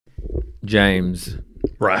James,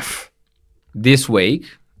 Raf. this week,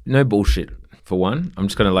 no bullshit for one. I'm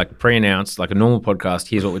just going to pre-announce like a normal podcast.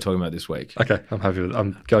 Here's what we're talking about this week. Okay, I'm happy with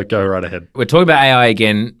it. Go right ahead. We're talking about AI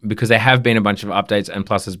again because there have been a bunch of updates and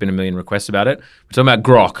plus there's been a million requests about it. We're talking about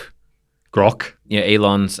Grok. Yeah,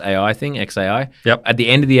 Elon's AI thing, XAI. Yep. At the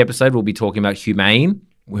end of the episode, we'll be talking about Humane,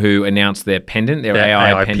 who announced their pendant, their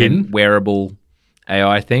AI pendant, wearable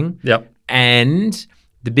AI thing. Yep. And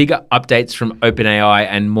the bigger updates from OpenAI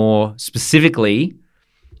and more specifically,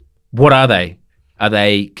 what are they? Are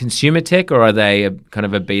they consumer tech or are they a kind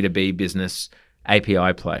of a B2B business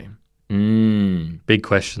API play? Big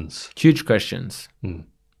questions. Huge questions.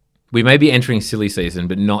 We may be entering silly season,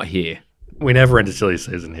 but not here. We never enter silly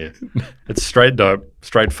season here. It's straight dope,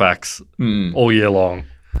 straight facts all year long,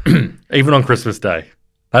 even on Christmas Day.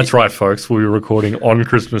 That's right, folks. We'll be recording on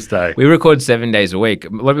Christmas Day. We record 7 days a week. A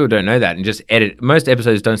lot of people don't know that and just edit. Most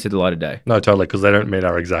episodes don't see the light of day. No, totally, because they don't meet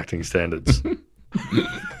our exacting standards.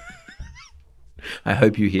 I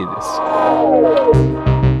hope you hear this.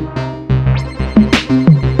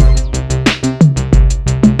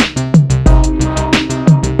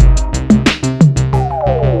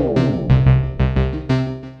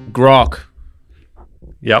 Grok.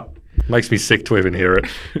 Yep. Makes me sick to even hear it.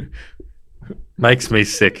 Makes me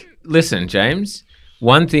sick. Listen, James,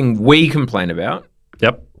 one thing we complain about,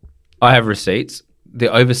 Yep. I have receipts,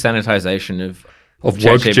 the over-sanitization of woke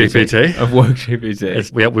GPT. Of woke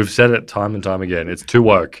GPT. We've said it time and time again. It's too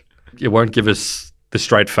woke. It won't give us the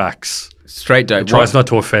straight facts. Straight dope. It tries not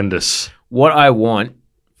to offend us. What I want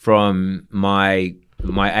from my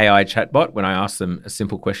AI chatbot when I ask them a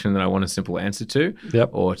simple question that I want a simple answer to, Yep.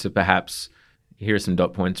 or to perhaps, here are some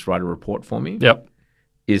dot points, write a report for me, Yep.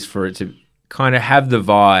 is for it to kind of have the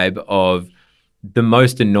vibe of the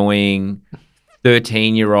most annoying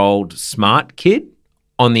 13-year-old smart kid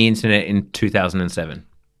on the internet in 2007.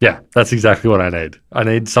 Yeah, that's exactly what I need. I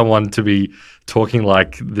need someone to be talking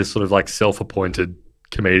like this sort of like self-appointed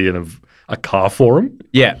comedian of a car forum.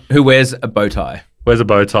 Yeah, who wears a bow tie. Wears a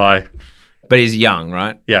bow tie. But he's young,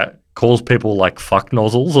 right? Yeah, calls people like fuck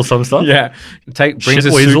nozzles or some stuff. Yeah. Brings Shit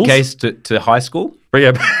a weasels. suitcase to high school. But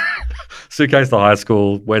yeah, suitcase to high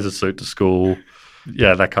school, wears a suit to school.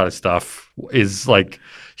 Yeah, that kind of stuff. Is like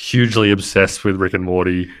hugely obsessed with Rick and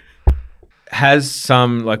Morty. Has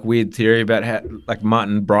some like weird theory about how, like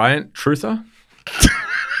Martin Bryant, truther.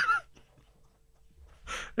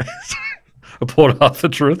 A Port Arthur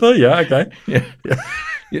truther? Yeah, okay. Yeah.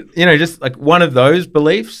 You know, just like one of those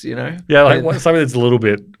beliefs, you know? Yeah, like something that's a little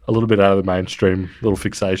bit out of the mainstream, little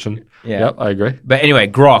fixation. Yeah. Yep, I agree. But anyway,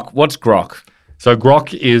 Grok. What's Grok? So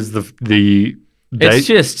Grok is the It's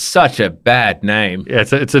just such a bad name. Yeah,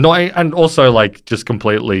 it's annoying and also like just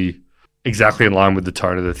completely exactly in line with the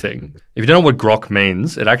tone of the thing. If you don't know what Grok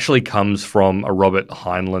means, it actually comes from a Robert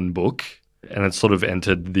Heinlein book and it's sort of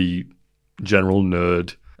entered the general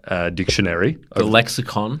nerd dictionary. The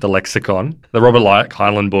lexicon. The Robert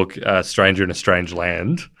Heinlein book, Stranger in a Strange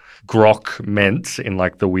Land. Grok meant in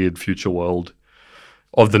like the weird future world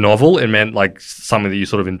of the novel, it meant like something that you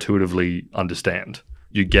sort of intuitively understand.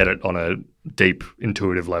 You get it on a deep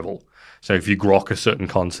intuitive level. So if you grok a certain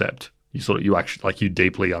concept, you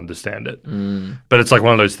deeply understand it. But it's like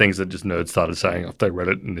one of those things that just nerds started saying after they read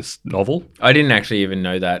it in this novel. I didn't actually even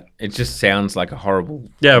know that. It just sounds like a horrible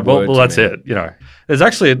well that's me. it. You know,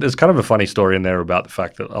 there's kind of a funny story in there about the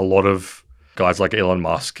fact that a lot of guys like Elon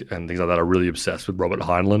Musk and things like that are really obsessed with Robert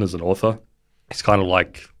Heinlein as an author. It's kind of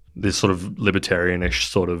like this sort of libertarianish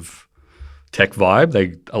sort of tech vibe.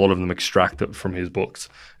 A lot of them extract it from his books.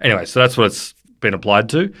 Anyway, so that's what it's been applied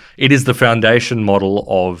to. It is the foundation model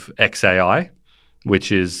of XAI,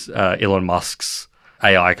 which is Elon Musk's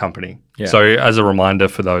AI company. Yeah. So as a reminder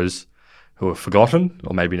for those who have forgotten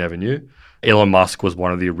or maybe never knew, Elon Musk was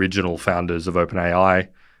one of the original founders of OpenAI,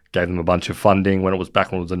 gave them a bunch of funding when it was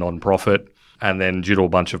a non-profit. And then due to a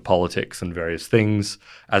bunch of politics and various things,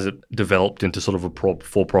 as it developed into sort of a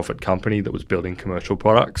for-profit company that was building commercial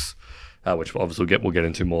products, which obviously we'll get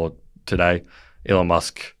into more today, Elon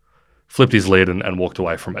Musk flipped his lid and walked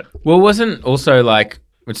away from it. Well, it wasn't also like,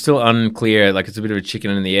 it's still unclear, like it's a bit of a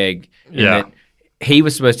chicken and the egg. Yeah. That he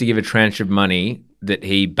was supposed to give a tranche of money that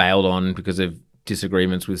he bailed on because of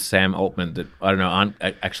disagreements with Sam Altman that, I don't know, aren't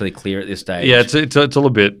actually clear at this stage. Yeah, it's a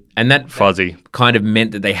little bit and that fuzzy. Kind of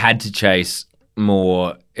meant that they had to chase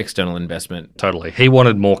more external investment. Totally. He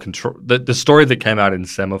wanted more control. The story that came out in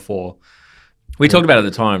Semaphore, we talked about it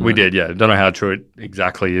at the time. We right? did, yeah. Don't know how true it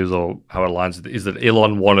exactly is or how it aligns. Is that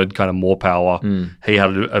Elon wanted kind of more power. He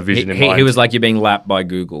had a vision in mind. He was like, you're being lapped by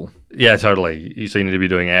Google. Yeah, totally. So you need to be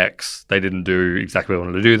doing X. They didn't do exactly what he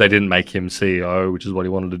wanted to do. They didn't make him CEO, which is what he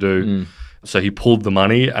wanted to do. So he pulled the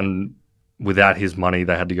money and without his money,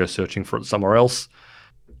 they had to go searching for it somewhere else.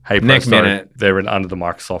 Hey, Next presto, minute. they're under the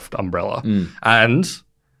Microsoft umbrella. And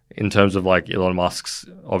in terms of like Elon Musk's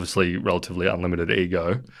obviously relatively unlimited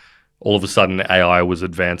ego, all of a sudden AI was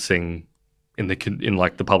advancing in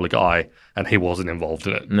like the public eye, and he wasn't involved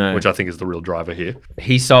in it, which I think is the real driver here.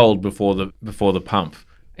 He sold before the pump.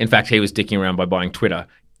 In fact, he was dicking around by buying Twitter.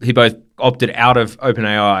 He both opted out of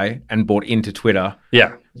OpenAI and bought into Twitter.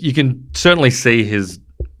 Yeah, you can certainly see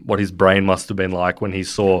what his brain must have been like when he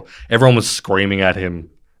saw everyone was screaming at him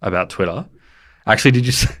about Twitter. Actually, did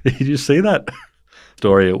you see that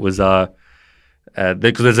story? It was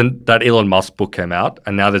because that Elon Musk book came out,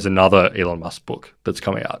 and now there's another Elon Musk book that's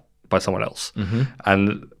coming out by someone else.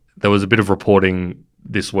 And there was a bit of reporting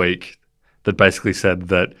this week that basically said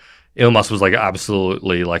that Elon Musk was like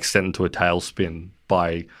absolutely like sent into a tailspin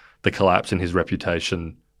by the collapse in his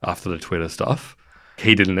reputation after the Twitter stuff.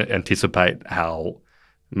 He didn't anticipate how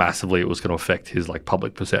massively it was going to affect his like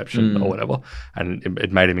public perception or whatever, and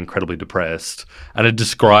it made him incredibly depressed. And it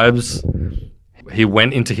describes he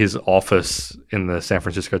went into his office in the San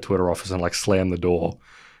Francisco Twitter office and like slammed the door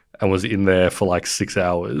and was in there for like 6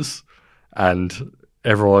 hours, and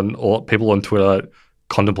people on Twitter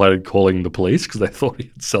contemplated calling the police because they thought he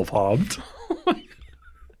had self-harmed.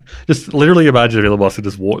 Just literally imagine if Elon Musk had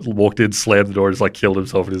just walked in, slammed the door, and just like killed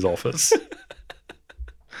himself in his office.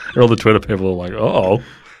 And all the Twitter people are like, "Oh,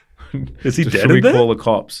 is he dead Should we in there?" call the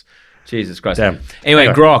cops? Jesus Christ. Damn. Anyway,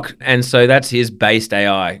 Grok, and so that's his based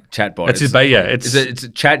AI chatbot. That's his yeah. It's a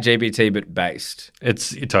chat GPT, but based.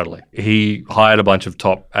 It's totally. He hired a bunch of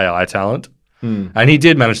top AI talent, and he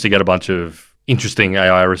did manage to get a bunch of interesting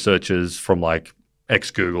AI researchers from like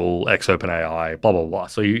ex-Google, ex-OpenAI, blah, blah, blah.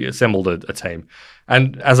 So he assembled a team.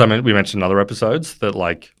 And as we mentioned in other episodes, that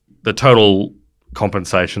like the total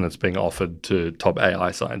compensation that's being offered to top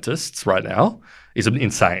AI scientists right now is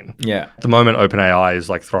insane. Yeah. At the moment, OpenAI is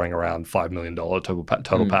like throwing around $5 million total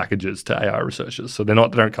packages to AI researchers. So they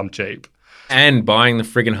don't come cheap. And buying the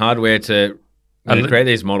friggin' hardware to create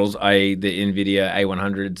these models, i.e. the NVIDIA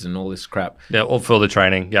A100s and all this crap. Yeah, all for the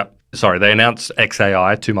training. Yep. Sorry, they announced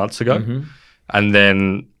XAI 2 months ago. And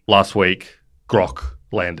then last week, Grok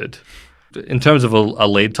landed. In terms of a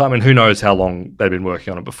lead time, and who knows how long they've been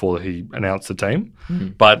working on it before he announced the team,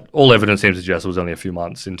 but all evidence seems to suggest it was only a few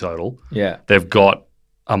months in total. Yeah. They've got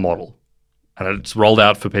a model, and it's rolled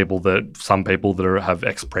out for some people that have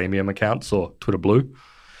X Premium accounts or Twitter Blue.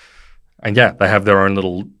 And yeah, they have their own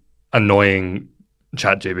little annoying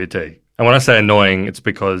chat GPT. And when I say annoying, it's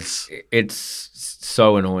because it's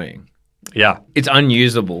so annoying. Yeah. It's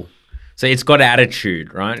unusable. So it's got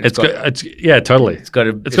attitude, right? Yeah, totally. It's got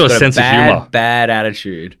a sense of humor. Bad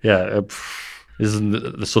attitude. Yeah. This is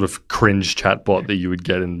the sort of cringe chatbot that you would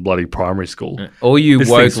get in bloody primary school. All you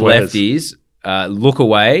woke lefties, look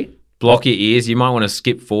away, block your ears. You might want to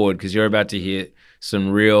skip forward because you're about to hear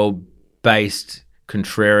some real based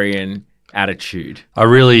contrarian attitude. I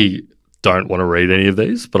really don't want to read any of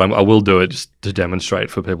these, but I will do it just to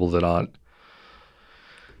demonstrate for people that aren't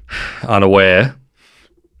unaware.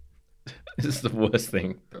 This is the worst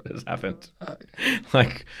thing that has happened.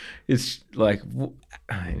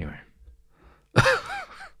 Anyway.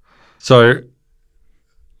 So,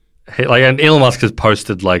 and Elon Musk has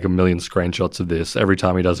posted like a million screenshots of this every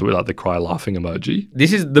time he does it with like the cry laughing emoji.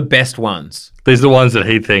 This is the best ones. These are the ones that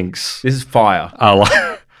he thinks this is fire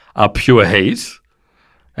are pure heat,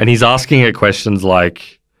 and he's asking it questions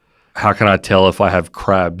like, "How can I tell if I have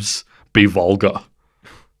crabs? Be vulgar."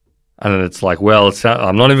 And then it's like, well,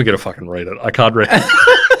 I'm not even going to fucking read it. I can't read it.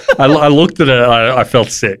 I looked at it. I felt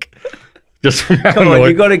sick. Just from Come on,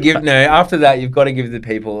 you got to give. No, after that, you've got to give the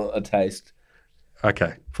people a taste.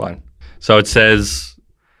 Okay, fine. So it says,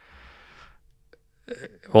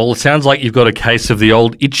 well, it sounds like you've got a case of the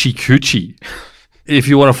old itchy coochie. If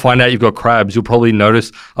you want to find out you've got crabs, you'll probably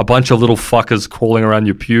notice a bunch of little fuckers crawling around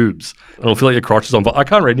your pubes. And it'll feel like your crotch is on. But I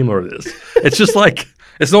can't read any more of this. It's just like,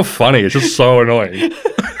 it's not funny. It's just so annoying.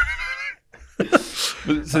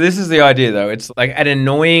 So this is the idea, though. It's like an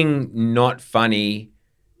annoying, not funny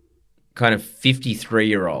kind of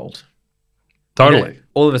 53-year-old. Totally. You know,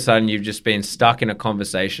 all of a sudden, you've just been stuck in a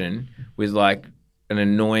conversation with like an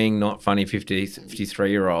annoying, not funny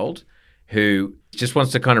 53-year-old who just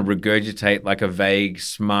wants to kind of regurgitate like a vague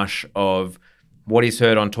smush of what he's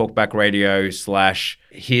heard on Talkback Radio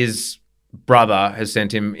 / his brother has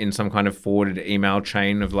sent him in some kind of forwarded email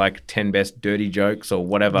chain of like 10 best dirty jokes or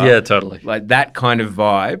whatever. Yeah, totally. Like that kind of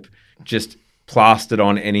vibe just plastered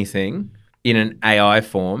on anything in an AI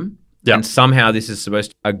form. Yep. And somehow this is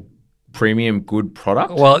supposed to be a premium good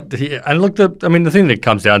product. Well, and look, the thing that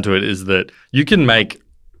comes down to it is that you can make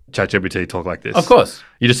ChatGPT talk like this. Of course.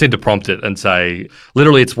 You just need to prompt it and say,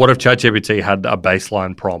 literally, it's what if ChatGPT had a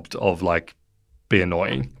baseline prompt of like, be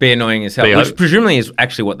annoying. Be annoying as hell, which presumably is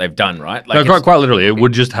actually what they've done, right? Like no, quite literally. It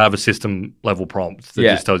would just have a system level prompt that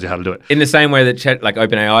just tells you how to do it. In the same way that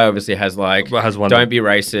OpenAI obviously has one don't be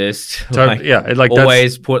racist.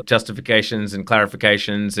 Always put justifications and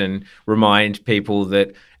clarifications and remind people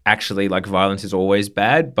that actually like violence is always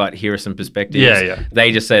bad, but here are some perspectives. Yeah.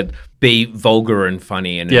 They just said be vulgar and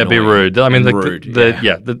funny and be rude. I mean, rude.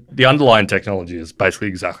 The underlying technology is basically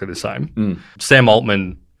exactly the same. Sam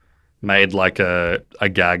Altman made like a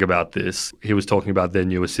gag about this. He was talking about their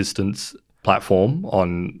new assistance platform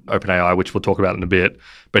on OpenAI, which we'll talk about in a bit.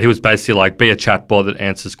 But he was basically like, be a chatbot that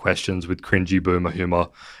answers questions with cringy boomer humor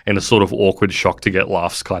in a sort of awkward shock to get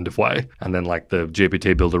laughs kind of way. And then like the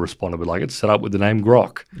GPT builder responded with like, it's set up with the name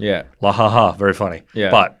Grok. Yeah. La ha ha, very funny. Yeah.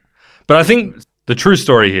 But I think the true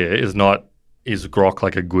story here is Grok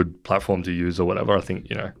like a good platform to use or whatever. I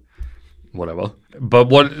think, whatever. But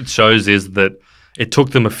what it shows is that it took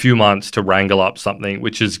them a few months to wrangle up something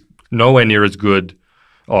which is nowhere near as good.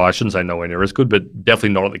 Oh, I shouldn't say nowhere near as good, but definitely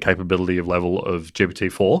not at the capability of level of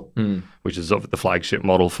GPT-4, which is the flagship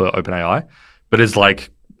model for OpenAI, but is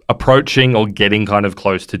like approaching or getting kind of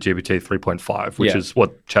close to GPT 3.5, which is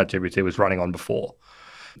what ChatGPT was running on before.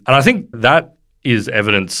 And I think that is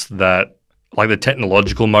evidence that like the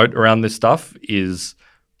technological moat around this stuff is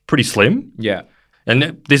pretty slim. Yeah.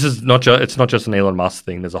 And this is it's not just an Elon Musk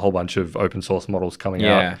thing. There's a whole bunch of open source models coming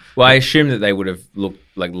out. Yeah. Well, I assume that they would have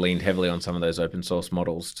leaned heavily on some of those open source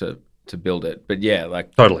models to build it. But yeah,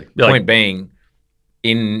 like totally. Point being,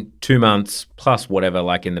 in 2 months plus whatever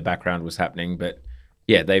like in the background was happening. But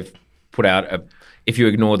yeah, they've put out if you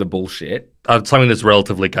ignore the bullshit, something that's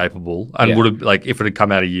relatively capable and would have like if it had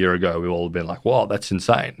come out a year ago, we all have been like, wow, that's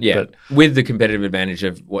insane. Yeah. But with the competitive advantage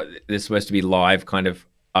of what there's supposed to be live kind of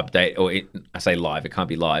update, or I say live, it can't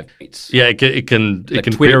be live. It can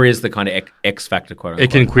Twitter is the kind of X factor, quote unquote.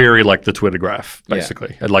 It can query like the Twitter graph,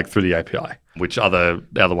 basically, like through the API, which the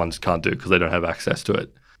other ones can't do because they don't have access to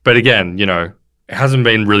it. But again, it hasn't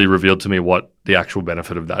been really revealed to me what the actual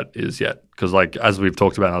benefit of that is yet. Because like as we've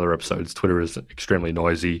talked about in other episodes, Twitter is extremely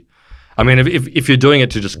noisy. I mean, if you're doing it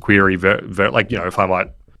to just query, if I might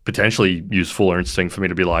potentially useful or interesting for me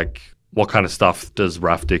to be like, what kind of stuff does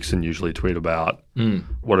Raf Dixon usually tweet about?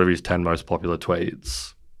 What are his 10 most popular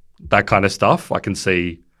tweets? That kind of stuff I can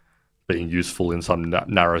see being useful in some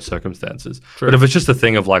narrow circumstances. True. But if it's just a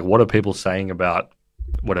thing of like, what are people saying about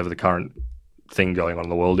whatever the current thing going on in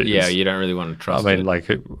the world is? Yeah, you don't really want to trust it. I mean, like,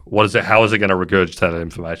 what is it? How is it going to regurgitate that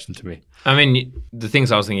information to me? I mean, the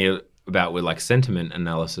things I was thinking about were like sentiment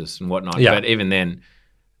analysis and whatnot. Yeah. But even then,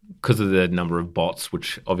 because of the number of bots,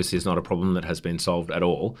 which obviously is not a problem that has been solved at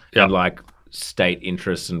all, and like state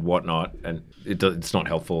interests and whatnot, and it's not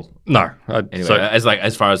helpful. No. Anyway,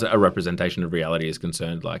 as far as a representation of reality is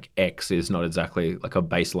concerned, like X is not exactly like a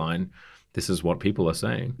baseline. This is what people are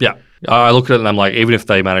saying. Yeah. I look at it and I'm like, even if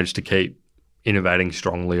they manage to keep innovating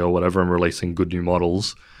strongly or whatever and releasing good new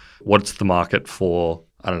models, what's the market for,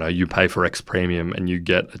 I don't know, you pay for X premium and you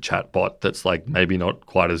get a chatbot that's like maybe not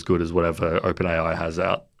quite as good as whatever OpenAI has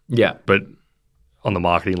out. Yeah. But on the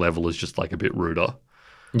marketing level is just like a bit ruder.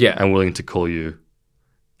 Yeah. And willing to call you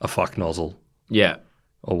a fuck nozzle. Yeah.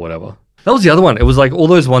 Or whatever. That was the other one. It was like all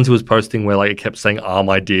those ones he was posting where like it kept saying, "Ah,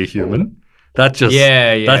 my dear human." That just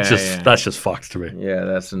that's just fucked to me. Yeah,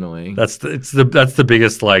 that's annoying. That's the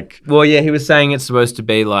biggest like. Well, yeah, he was saying it's supposed to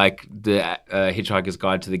be like the Hitchhiker's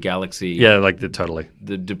Guide to the Galaxy. Yeah, like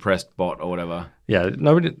the depressed bot or whatever. Yeah,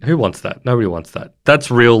 who wants that? Nobody wants that.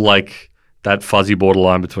 That's real like that fuzzy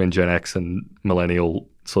borderline between Gen X and millennial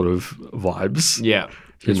sort of vibes. Yeah,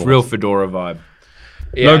 it's real Fedora vibe.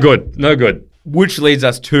 Yeah. No good. Which leads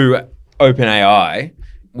us to OpenAI.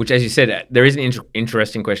 Which, as you said, there is an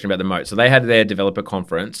interesting question about the moat. So they had their developer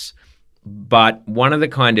conference, but one of the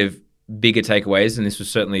kind of bigger takeaways, and this was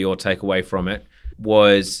certainly your takeaway from it,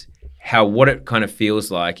 was what it kind of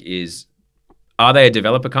feels like is, are they a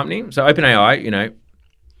developer company? So OpenAI,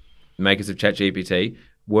 makers of ChatGPT,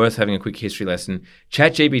 worth having a quick history lesson.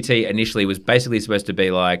 ChatGPT initially was basically supposed to be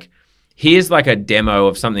like, here's like a demo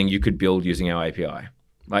of something you could build using our API.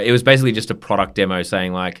 Like it was basically just a product demo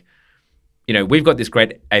saying like, we've got this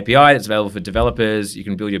great API that's available for developers. You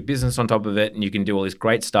can build your business on top of it, and you can do all this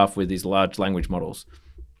great stuff with these large language models.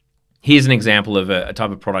 Here's an example of a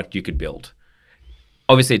type of product you could build.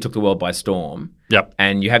 Obviously, it took the world by storm. Yep.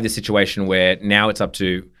 And you have this situation where now it's up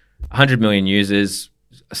to 100 million users,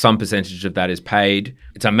 some percentage of that is paid.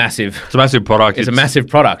 It's a massive product. It's a massive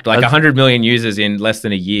product. Like 100 million users in less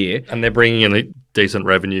than a year. And they're bringing in a decent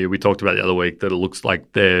revenue. We talked about the other week that it looks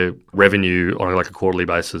like their revenue on like a quarterly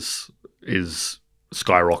basis is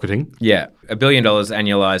skyrocketing. Yeah, $1 billion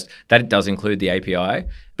annualized. That does include the API.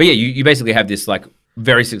 But yeah, you basically have this like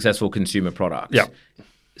very successful consumer product. Yeah.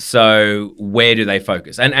 So where do they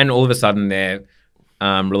focus? And all of a sudden they're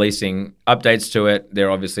releasing updates to it. They're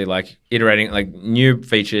obviously like iterating like new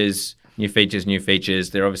features.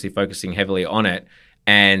 They're obviously focusing heavily on it.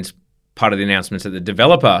 And part of the announcements at the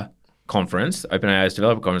developer conference, OpenAI's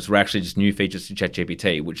developer conference, were actually just new features to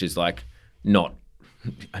ChatGPT, which is like not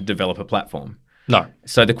a developer platform. No.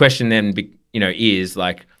 So the question then, is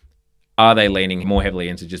like, are they leaning more heavily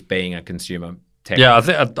into just being a consumer tech? Yeah,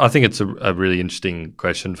 I think it's a really interesting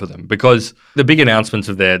question for them because the big announcements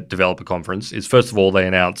of their developer conference is, first of all, they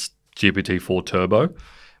announced GPT-4 Turbo,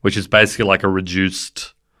 which is basically like a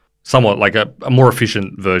reduced, somewhat like a more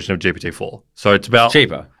efficient version of GPT-4. So it's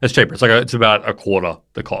cheaper. It's cheaper. It's about a quarter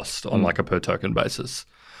the cost on like a per token basis.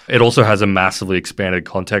 It also has a massively expanded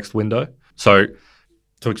context window. So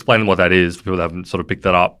to explain what that is, for people that haven't sort of picked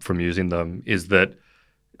that up from using them, is that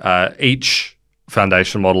each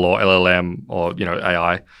foundation model or LLM or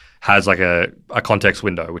AI has like a context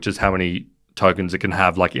window, which is how many tokens it can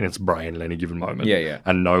have like in its brain at any given moment. Yeah.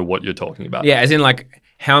 And know what you're talking about. Yeah, as in like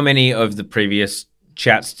how many of the previous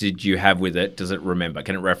chats did you have with it? Does it remember?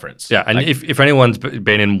 Can it reference? Yeah, and like, if anyone's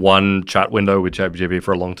been in one chat window with ChatGPT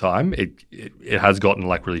for a long time, it has gotten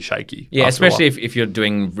like really shaky. Yeah, especially if you're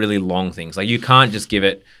doing really long things. Like you can't just give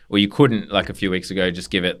it, or you couldn't like a few weeks ago just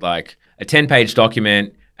give it like a 10-page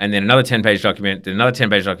document and then another 10-page document, then another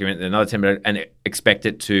 10-page document, then another 10-page, and expect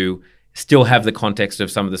it to still have the context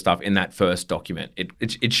of some of the stuff in that first document.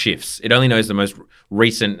 It shifts. It only knows the most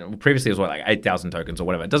recent. Previously, it was like 8,000 tokens or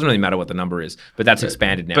whatever. It doesn't really matter what the number is, but that's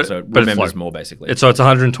expanded now, so it remembers more basically. So it's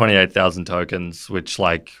 128,000 tokens, which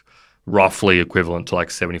like roughly equivalent to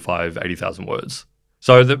like 80,000 words.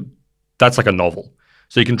 So that's like a novel.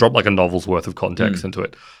 So you can drop like a novel's worth of context into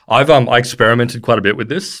it. I experimented quite a bit with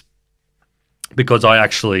this because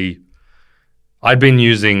I'd been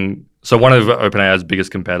using. So one of OpenAI's biggest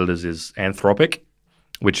competitors is Anthropic,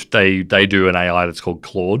 which they do an AI that's called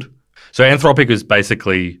Claude. So Anthropic is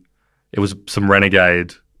basically, it was some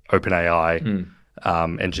renegade OpenAI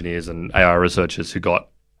engineers and AI researchers who got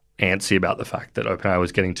antsy about the fact that OpenAI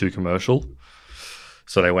was getting too commercial.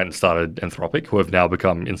 So they went and started Anthropic, who have now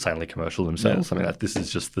become insanely commercial themselves. Yeah. I mean, this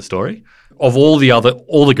is just the story. Of all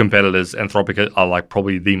the competitors, Anthropic are like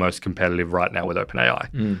probably the most competitive right now with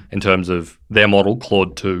OpenAI in terms of their model,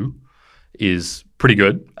 Claude 2. Is pretty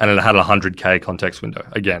good, and it had a 100K context window.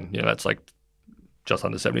 Again, that's like just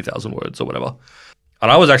under 70,000 words or whatever. And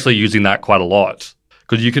I was actually using that quite a lot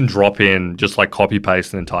because you can drop in, just like copy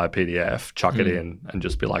paste an entire PDF, chuck it in, and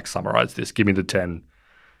just be like, summarize this. Give me 10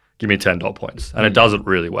 dot points, and it does it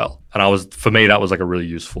really well. And for me, that was like a really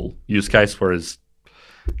useful use case, whereas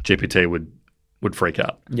GPT would freak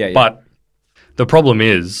out. Yeah. But the problem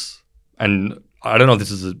is, and I don't know if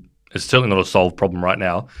this is it's certainly not a solved problem right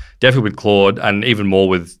now. Definitely with Claude and even more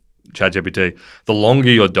with ChatGPT, the longer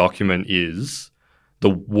your document is, the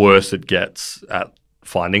worse it gets at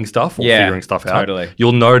finding stuff or figuring stuff out. Totally.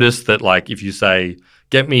 You'll notice that like if you say,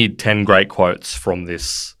 get me 10 great quotes from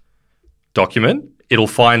this document, it'll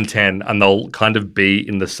find 10 and they'll kind of be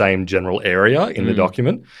in the same general area in the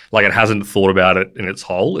document. Like it hasn't thought about it in its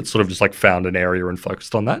whole. It's sort of just like found an area and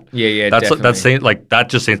focused on that. Yeah, definitely. That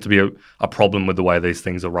just seems to be a problem with the way these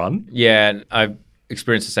things are run. Yeah, and I've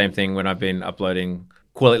experienced the same thing when I've been uploading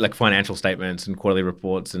like financial statements and quarterly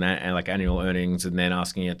reports and like annual earnings, and then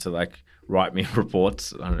asking it to like write me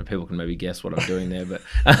reports. I don't know, people can maybe guess what I'm doing there, but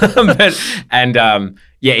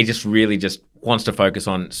it just really just wants to focus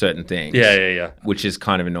on certain things. Yeah. Which is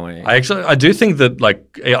kind of annoying. I do think that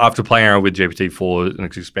like after playing around with GPT-4 and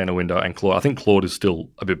its expander window and Claude, I think Claude is still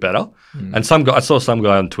a bit better. And I saw some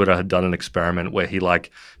guy on Twitter had done an experiment where he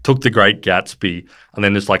like took The Great Gatsby and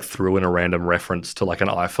then just like threw in a random reference to like an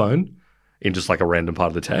iPhone in just like a random part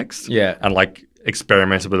of the text. Yeah. And like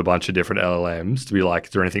experimented with a bunch of different LLMs to be like,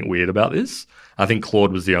 is there anything weird about this? I think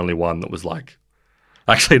Claude was the only one that was like,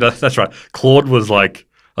 actually that's right. Claude was like,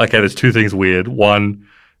 okay, there's two things weird. One,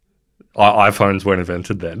 iPhones weren't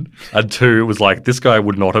invented then. And two, it was like, this guy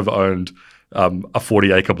would not have owned a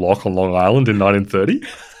 40-acre block on Long Island in 1930.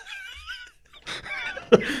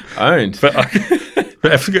 Owned?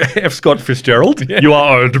 F. Scott Fitzgerald, you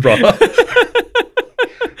are owned, brother.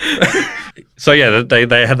 So yeah,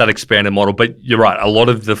 they had that expanded model. But you're right, a lot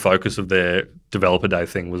of the focus of their developer day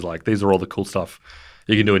thing was like, these are all the cool stuff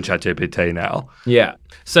you can do in ChatGPT now. Yeah.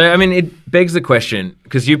 So, I mean, it begs the question,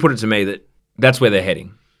 because you put it to me that that's where they're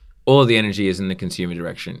heading. All of the energy is in the consumer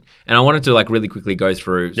direction. And I wanted to really quickly go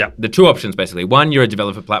through the two options, basically. One, you're a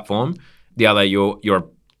developer platform. The other, you're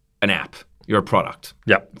an app. You're a product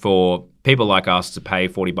for people like us to pay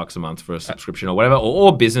 $40 a month for a subscription or whatever,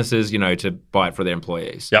 or businesses, to buy it for their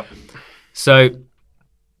employees. Yep. So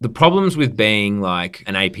the problems with being like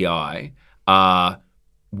an API are,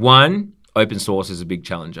 one, open source is a big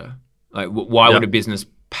challenger. Like, why would a business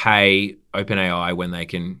pay OpenAI when they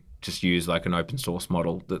can just use like an open source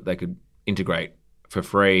model that they could integrate for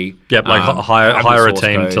free? Yep, hire a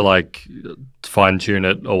team to fine tune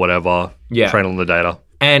it or whatever. Train on the data.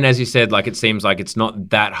 And as you said, it seems like it's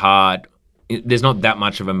not that hard. There's not that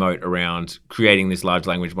much of a moat around creating this large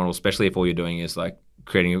language model, especially if all you're doing is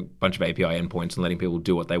creating a bunch of API endpoints and letting people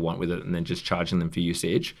do what they want with it and then just charging them for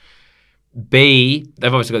usage. B,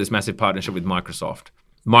 they've obviously got this massive partnership with Microsoft.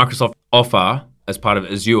 Microsoft offer, as part of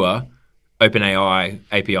Azure, OpenAI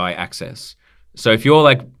API access. So if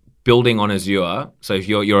you're building on Azure, so if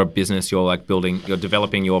you're a business, you're you're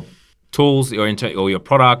developing your tools or your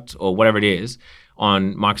product or whatever it is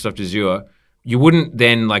on Microsoft Azure, you wouldn't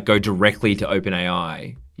then go directly to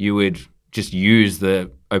OpenAI. You would just use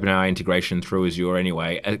the OpenAI integration through Azure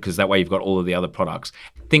anyway, because that way you've got all of the other products.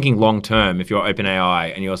 Thinking long term, if you're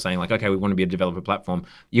OpenAI and you're saying okay, we want to be a developer platform,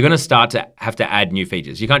 you're going to start to have to add new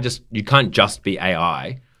features. You can't just be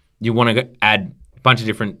AI. You want to add a bunch of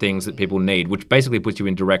different things that people need, which basically puts you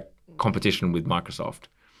in direct competition with Microsoft.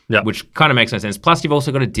 Yep. Which kind of makes no sense. Plus, you've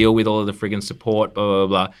also got to deal with all of the friggin' support, blah, blah,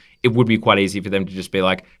 blah. It would be quite easy for them to just be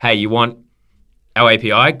like, hey, you want our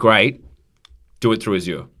API? Great. Do it through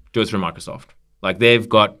Azure. Do it through Microsoft. They've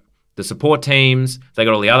got the support teams. They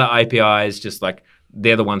got all the other APIs. Just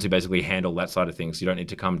they're the ones who basically handle that side of things. You don't need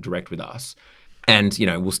to come direct with us. And,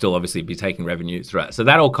 we'll still obviously be taking revenue through that. So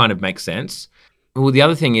that all kind of makes sense. Well, the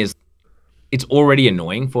other thing is it's already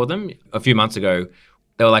annoying for them. A few months ago,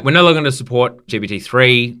 they were like, we're no longer going to support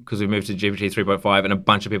GPT-3 because we've moved to GPT 3.5, and a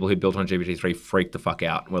bunch of people who built on GPT-3 freaked the fuck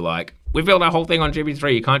out. We're like, we built our whole thing on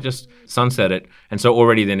GPT-3. You can't just sunset it. And so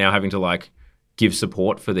already they're now having to give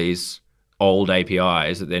support for these old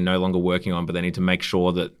APIs that they're no longer working on, but they need to make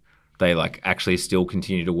sure that they actually still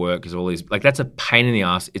continue to work, because all these that's a pain in the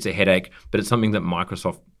ass. It's a headache, but it's something that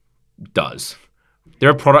Microsoft does. There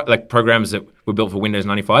are programs that were built for Windows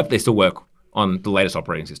 95. They still work on the latest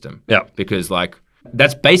operating system. Yeah, because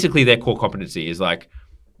that's basically their core competency is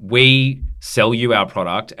we sell you our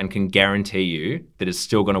product and can guarantee you that it's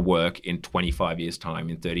still going to work in 25 years time,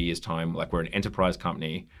 in 30 years time. We're an enterprise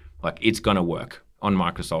company. It's going to work on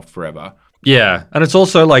Microsoft forever. Yeah. And it's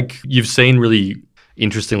also you've seen really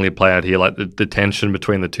interestingly play out here, the tension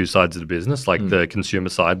between the two sides of the business, the consumer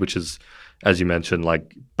side, which is, as you mentioned,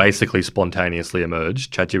 basically spontaneously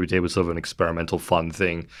emerged. ChatGPT was sort of an experimental fun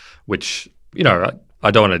thing, which, I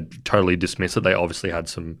don't want to totally dismiss it. They obviously had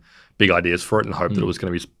some big ideas for it and hoped that it was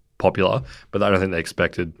going to be popular, but I don't think they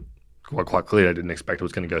expected, quite clearly they didn't expect it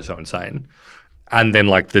was going to go so insane. And then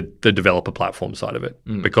the developer platform side of it,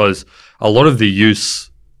 because a lot of the use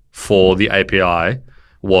for the API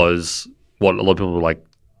was what a lot of people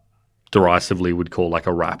derisively would call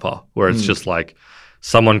a wrapper, where it's just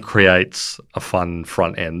someone creates a fun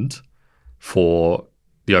front end for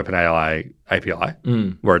the OpenAI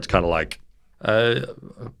API, where it's kind of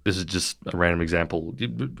this is just a random example.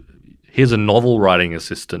 Here's a novel writing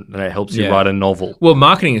assistant, and it helps you write a novel. Well,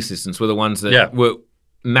 marketing assistants were the ones that were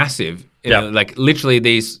massive. Literally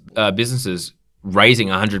these businesses raising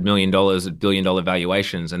 $100 million at billion-dollar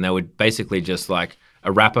valuations, and they were basically just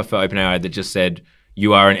a wrapper for OpenAI that just said,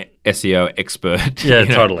 you are an SEO expert. Yeah,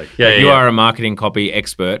 totally. You are a marketing copy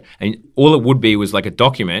expert. And all it would be was a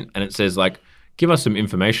document, and it says give us some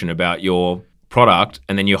information about your product,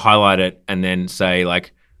 and then you highlight it and then say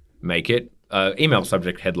make it email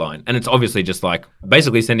subject headline. And it's obviously just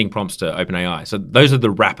basically sending prompts to OpenAI. So those are the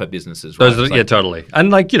wrapper businesses, right? Totally.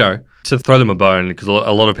 And to throw them a bone, because a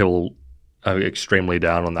lot of people are extremely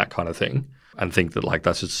down on that kind of thing and think that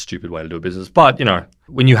that's just a stupid way to do a business. But,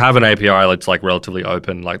 when you have an API that's relatively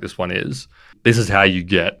open like this one is, this is how you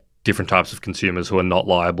get different types of consumers who are not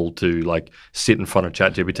liable to sit in front of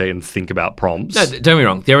ChatGPT and think about prompts. No, don't get me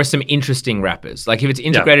wrong. There are some interesting wrappers. If it's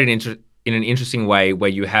integrated in an interesting way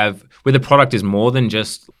where where the product is more than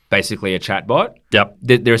just basically a chatbot. Yep.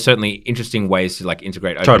 There are certainly interesting ways to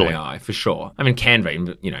integrate OpenAI for sure. I mean,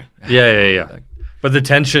 Canva, Yeah. But the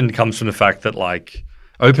tension comes from the fact that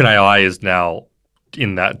OpenAI is now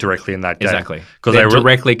directly in that game. Exactly. Because they're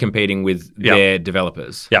directly competing with their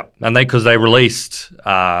developers. Yeah. And because they released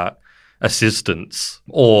assistants,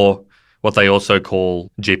 or what they also call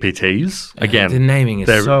GPTs. Again, the naming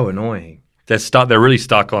is so annoying. They're really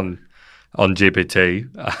stuck on GPT.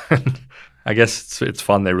 I guess it's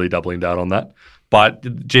fun. They're really doubling down on that. But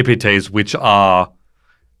GPTs, which are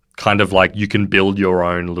kind of like you can build your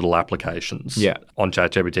own little applications on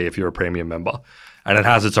ChatGPT if you're a premium member. And it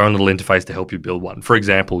has its own little interface to help you build one. For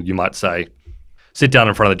example, you might say, sit down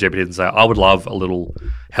in front of the GPT and say, I would love a little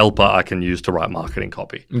helper I can use to write marketing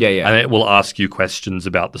copy. Yeah, yeah. And it will ask you questions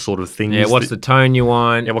about the sort of things. Yeah, what's the tone you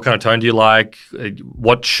want? Yeah, what kind of tone do you like?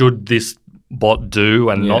 What should this bot do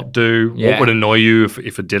and not do? Yeah. What would annoy you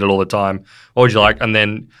if it did it all the time? What would you like? And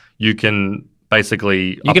then you can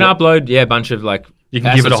basically... You can upload, a bunch of like... You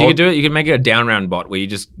can give it a you can do it. You can make it a down round bot where you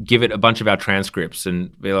just give it a bunch of our transcripts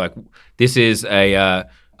and be like, this is a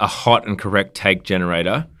hot and correct take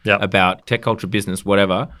generator about tech culture, business,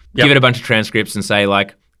 whatever. Give it a bunch of transcripts and say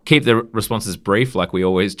like, keep the responses brief like we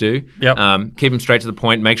always do. Keep them straight to the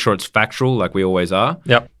point. Make sure it's factual like we always are.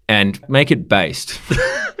 And make it based.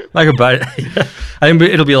 Make it based. I think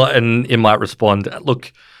it'll be like, and it might respond,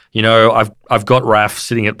 look, I've got Raf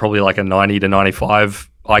sitting at probably like a 90 to 95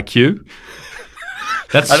 IQ.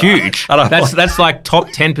 That's huge. That's like top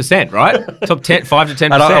 10%, right? Top 10, 5 to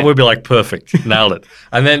 10%. And I would be like, perfect, nailed it.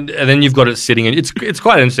 And then you've got it sitting in. It's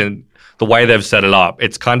quite interesting the way they've set it up.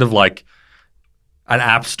 It's kind of like an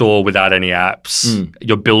app store without any apps.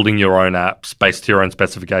 You're building your own apps based to your own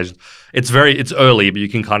specifications. It's early, but you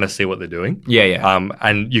can kind of see what they're doing. Yeah.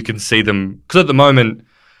 And you can see them because at the moment,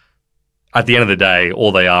 at the end of the day,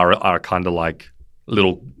 all they are kind of like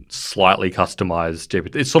little slightly customized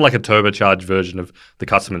GPT. It's sort of like a turbocharged version of the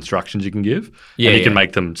custom instructions you can give. Yeah, and you can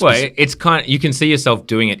make them. It's kind of, you can see yourself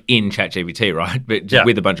doing it in ChatGPT, right? But just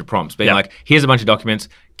with a bunch of prompts, being like, here's a bunch of documents.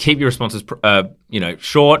 Keep your responses,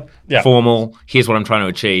 short, formal. Here's what I'm trying to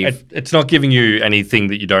achieve. It's not giving you anything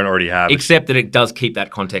that you don't already have, except that it does keep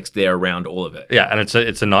that context there around all of it. Yeah, and it's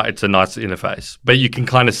a nice interface. But you can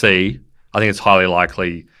kind of see. I think it's highly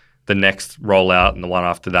likely the next rollout and the one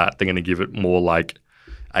after that, they're going to give it more like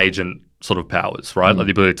agent sort of powers, right? Like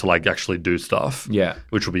the ability to like actually do stuff. Yeah.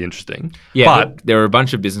 Which will be interesting. Yeah. But there were a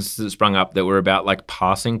bunch of businesses that sprung up that were about like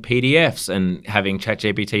passing PDFs and having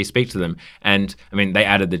ChatGPT speak to them. And I mean, they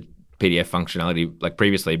added the PDF functionality like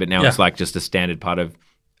previously, but now it's like just a standard part of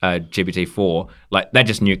GPT-4. Like that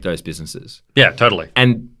just nuked those businesses. Yeah, totally.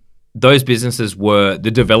 And those businesses were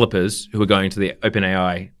the developers who were going to the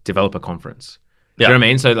OpenAI developer conference. Do you know what I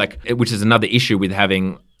mean? So like, which is another issue with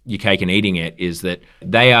having your cake and eating it, is that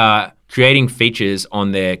they are creating features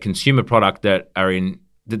on their consumer product that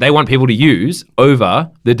they want people to use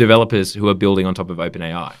over the developers who are building on top of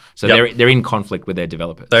OpenAI. So they're in conflict with their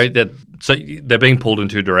developers. So they're being pulled in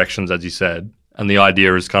two directions, as you said, and the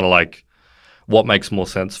idea is kind of like what makes more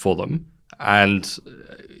sense for them. And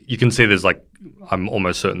you can see there's like, I'm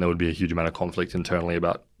almost certain there would be a huge amount of conflict internally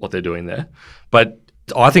about what they're doing there. But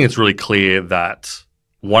I think it's really clear that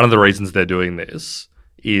one of the reasons they're doing this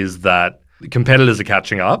is that competitors are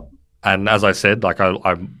catching up. And as I said, like I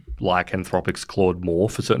like Anthropic's Claude more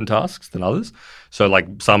for certain tasks than others. So like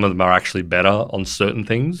some of them are actually better on certain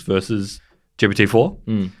things versus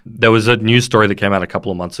GPT-4. There was a news story that came out a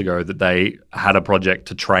couple of months ago that they had a project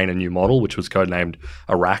to train a new model, which was codenamed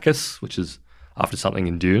Arrakis, which is after something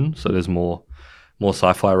in Dune. So there's more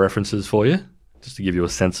sci-fi references for you, just to give you a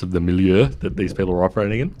sense of the milieu that these people are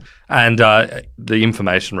operating in. And the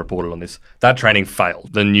information reported on this, that training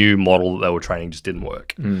failed. The new model that they were training just didn't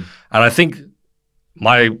work. And I think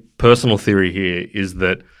my personal theory here is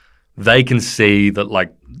that they can see that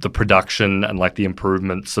like the production and like the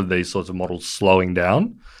improvements of these sorts of models slowing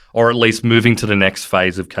down, or at least moving to the next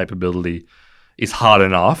phase of capability is hard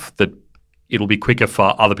enough that it'll be quicker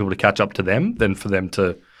for other people to catch up to them than for them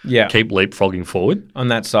to keep leapfrogging forward. On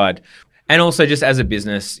that side. And also just as a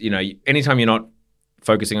business, anytime you're not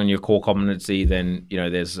focusing on your core competency, then,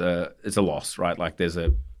 it's a loss, right? Like there's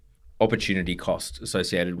a opportunity cost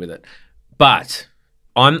associated with it. But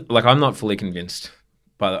I'm not fully convinced.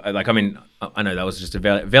 But I know that was just a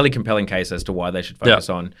very, very compelling case as to why they should focus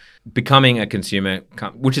on becoming a consumer,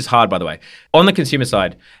 which is hard, by the way. On the consumer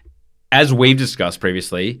side, as we've discussed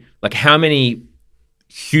previously, like how many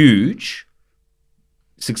huge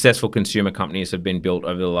successful consumer companies have been built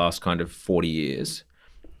over the last kind of 40 years.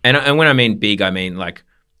 And when I mean big, I mean like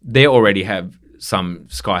they already have some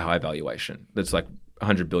sky-high valuation that's like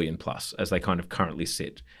 100 billion plus as they kind of currently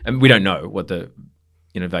sit. And we don't know what the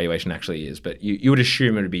valuation actually is, but you would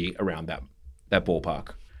assume it would be around that ballpark.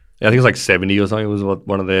 Yeah, I think it's like 70 or something was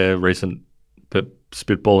one of their recent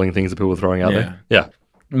spitballing things that people were throwing out there. Yeah.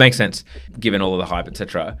 Makes sense, given all of the hype,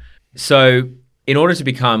 etc. So in order to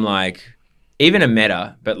become like even a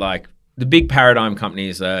Meta, but like the big paradigm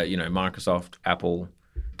companies are, Microsoft, Apple,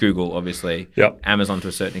 Google, obviously, Yep. Amazon to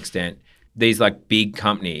a certain extent. These like big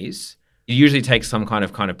companies, it usually takes some kind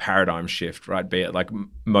of paradigm shift, right? Be it like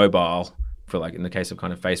mobile, for like in the case of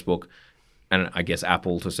kind of Facebook, and I guess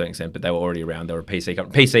Apple to a certain extent, but they were already around. They were a PC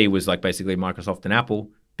company. PC was like basically Microsoft and Apple,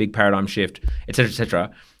 big paradigm shift, et cetera, et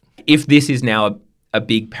cetera. If this is now a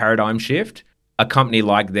big paradigm shift, a company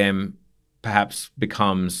like them perhaps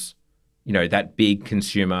becomes, that big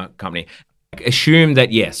consumer company. Assume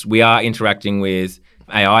that, yes, we are interacting with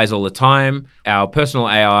AIs all the time. Our personal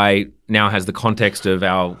AI now has the context of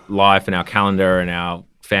our life and our calendar and our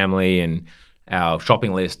family and our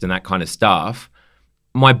shopping list and that kind of stuff.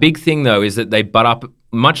 My big thing, though, is that they butt up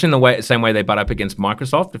much in the same way they butt up against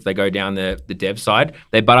Microsoft. If they go down the dev side,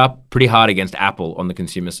 they butt up pretty hard against Apple on the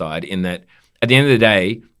consumer side, in that at the end of the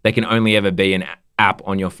day, they can only ever be an app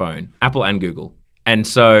on your phone, Apple and Google. And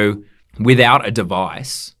so without a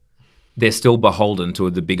device, they're still beholden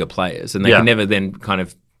to the bigger players. And they can never then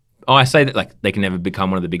I say that like they can never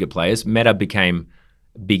become one of the bigger players. Meta became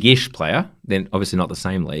a big-ish player, then obviously not the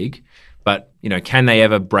same league. But, can they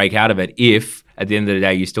ever break out of it if at the end of the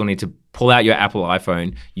day you still need to pull out your Apple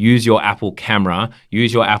iPhone, use your Apple camera,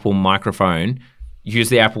 use your Apple microphone, use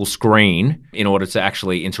the Apple screen in order to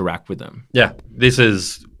actually interact with them? Yeah, this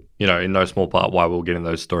is, in no small part why we'll get in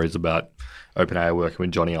those stories about OpenAI working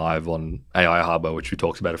with Johnny Ive on AI hardware, which we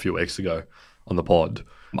talked about a few weeks ago on the pod.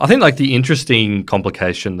 I think like the interesting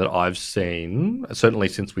complication that I've seen, certainly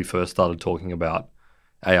since we first started talking about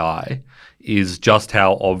AI, is just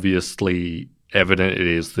how obviously evident it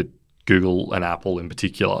is that Google and Apple in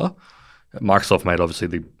particular, Microsoft made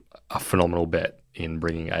obviously a phenomenal bet in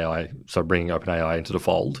bringing OpenAI into the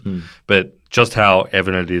fold, but just how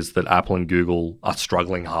evident it is that Apple and Google are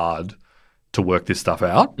struggling hard to work this stuff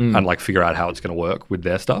out and like figure out how it's going to work with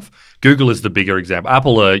their stuff. Google is the bigger example.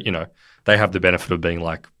 Apple are, they have the benefit of being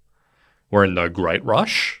like, we're in no great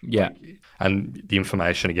rush. Yeah. And the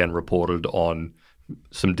information, again, reported on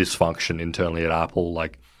some dysfunction internally at Apple,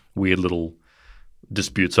 like weird little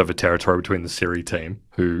disputes over territory between the Siri team,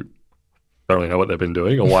 who don't really know what they've been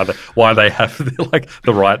doing or why they have like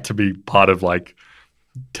the right to be part of like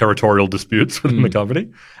territorial disputes within the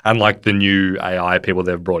company, and like the new AI people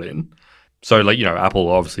they've brought in. So like, Apple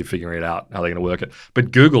are obviously figuring it out, how they're going to work it.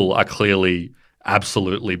 But Google are clearly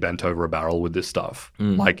absolutely bent over a barrel with this stuff.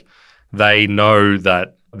 Like they know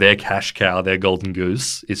that their cash cow, their golden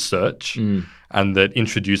goose is search, and that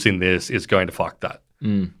introducing this is going to fuck that.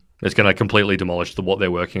 It's going to completely demolish what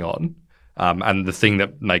they're working on, and the thing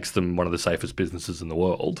that makes them one of the safest businesses in the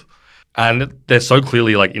world. And they're so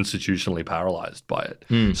clearly like institutionally paralyzed by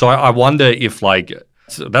it. So I wonder if like,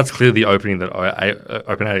 so that's clearly the opening that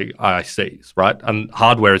OpenAI sees, right? And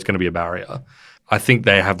hardware is going to be a barrier. I think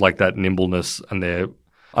they have like that nimbleness, and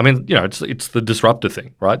it's the disruptor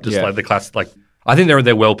thing, right? Just like the class, like I think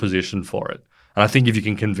they're well positioned for it. And I think if you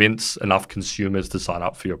can convince enough consumers to sign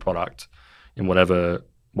up for your product in whatever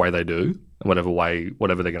way they do, and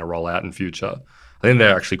whatever they're going to roll out in future, I think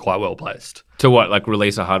they're actually quite well placed. To what, like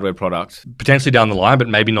release a hardware product? Potentially down the line, but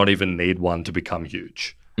maybe not even need one to become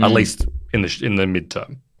huge, at least in the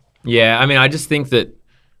midterm. Yeah, I just think that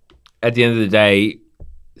at the end of the day,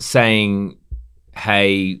 saying,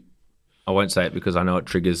 hey, I won't say it because I know it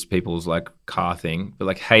triggers people's like car thing, but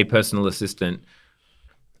like, hey, personal assistant,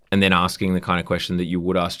 and then asking the kind of question that you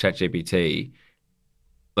would ask ChatGPT,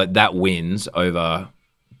 like that wins over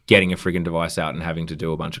getting a friggin' device out and having to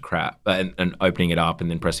do a bunch of crap and opening it up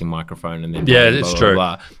and then pressing microphone and then it's true.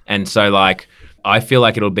 Blah. And so like, I feel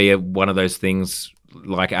like it'll be one of those things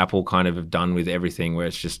like Apple kind of have done with everything, where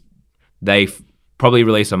it's just they probably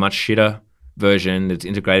release a much shitter version that's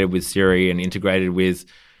integrated with Siri and integrated with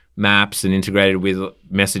maps and integrated with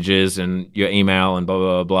messages and your email and blah,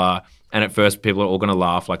 blah, blah, blah. And at first people are all going to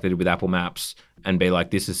laugh like they did with Apple Maps and be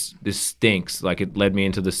like, this stinks. Like it led me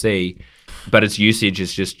into the sea. But its usage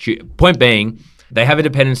is just... Point being, they have a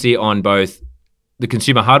dependency on both the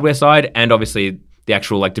consumer hardware side and obviously the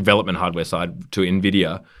actual like development hardware side to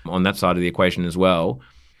NVIDIA on that side of the equation as well.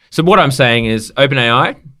 So what I'm saying is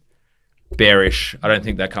OpenAI, bearish. I don't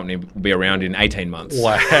think that company will be around in 18 months.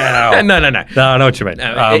 Wow. No. No, I know what you mean.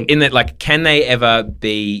 In that, like, can they ever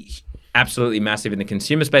be absolutely massive in the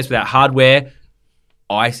consumer space without hardware?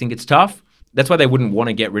 I think it's tough. That's why they wouldn't want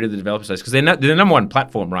to get rid of the developer space, because they're the number one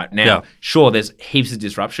platform right now. Yeah. Sure, there's heaps of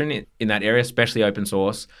disruption in that area, especially open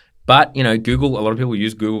source. But, Google, a lot of people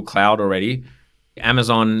use Google Cloud already.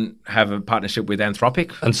 Amazon have a partnership with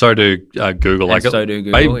Anthropic. And so do Google. So do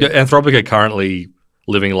Google. Anthropic are currently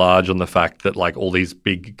living large on the fact that like all these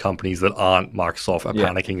big companies that aren't Microsoft are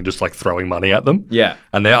panicking and just like throwing money at them. Yeah.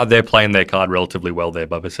 And they're playing their card relatively well there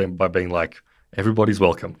by being like, everybody's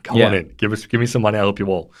welcome. Come on in. Give me some money. I'll help you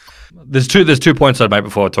all. There's two points I'd make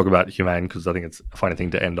before I talk about Humane, because I think it's a funny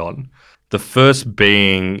thing to end on. The first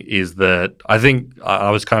being is that I think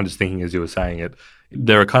I was kind of just thinking as you were saying it,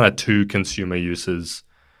 there are kind of two consumer uses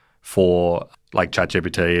for like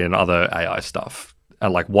ChatGPT and other AI stuff.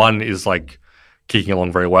 And like one is like kicking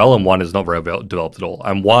along very well and one is not very well developed at all.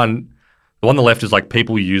 And the one on the left is like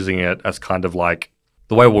people using it as kind of like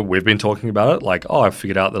the way we've been talking about it, like, oh, I've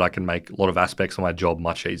figured out that I can make a lot of aspects of my job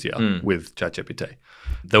much easier with ChatGPT.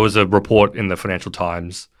 There was a report in the Financial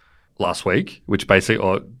Times last week, which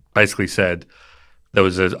basically said there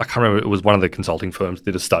was I can't remember, it was one of the consulting firms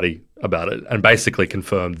did a study about it and basically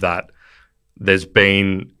confirmed that there's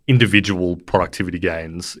been individual productivity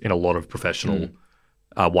gains in a lot of professional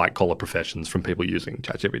white-collar professions from people using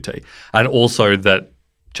ChatGPT. And also that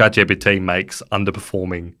ChatGPT makes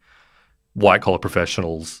underperforming white-collar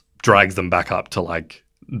professionals, drags them back up to like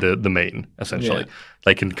the mean, essentially. Yeah.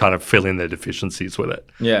 They can kind of fill in their deficiencies with it.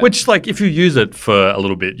 Yeah. Which like if you use it for a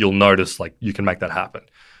little bit, you'll notice like you can make that happen.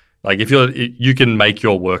 Like if you can make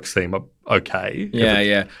your work seem okay.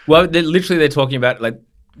 Yeah. Well, they're talking about like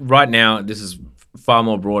right now, this is far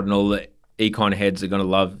more broad and all the econ heads are going to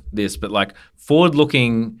love this, but like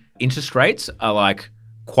forward-looking interest rates are like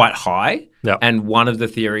quite high. Yeah. And one of the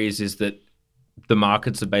theories is that the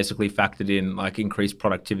markets have basically factored in like increased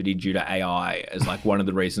productivity due to AI as like one of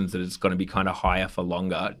the reasons that it's going to be kind of higher for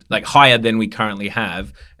longer, like higher than we currently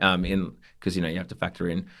have because, you have to factor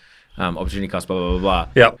in opportunity cost, blah, blah, blah,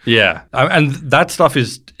 blah. Yeah. And that stuff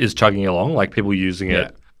is chugging along, like people using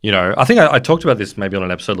it. I think I talked about this maybe on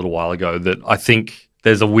an episode a little while ago that I think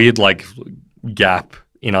there's a weird like gap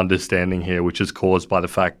in understanding here, which is caused by the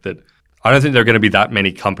fact that I don't think there are going to be that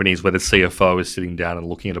many companies where the CFO is sitting down and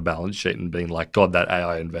looking at a balance sheet and being like, God, that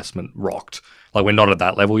AI investment rocked. Like we're not at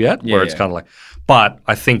that level yet where it's kind of like, but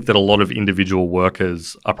I think that a lot of individual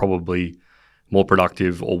workers are probably more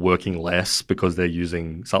productive or working less because they're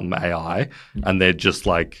using some AI and they're just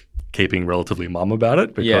like keeping relatively mum about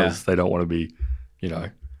it because they don't want to be,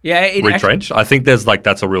 retrenched. I think there's like,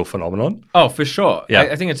 that's a real phenomenon. Oh, for sure. Yeah.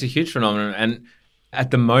 I think it's a huge phenomenon. And at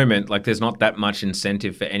the moment, like there's not that much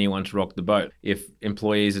incentive for anyone to rock the boat. If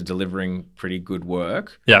employees are delivering pretty good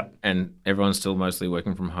work and everyone's still mostly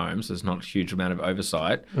working from home, so there's not a huge amount of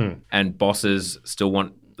oversight and bosses still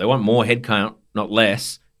want more headcount, not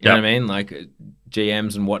less. You know what I mean? Like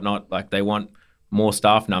GMs and whatnot, like they want more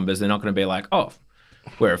staff numbers. They're not going to be like, oh,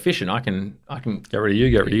 we're efficient. I can get rid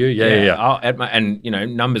of you. Yeah. I'll add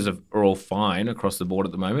numbers are all fine across the board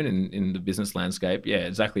at the moment in the business landscape. Yeah,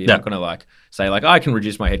 exactly. You're not going to like say like I can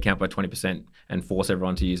reduce my headcount by 20% and force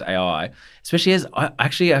everyone to use AI. Especially as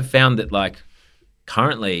I've found that like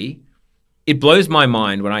currently it blows my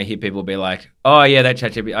mind when I hear people be like, oh yeah, that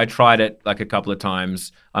ChatGPT, I tried it like a couple of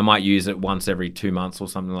times. I might use it once every 2 months or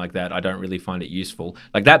something like that. I don't really find it useful.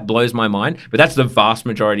 Like that blows my mind. But that's the vast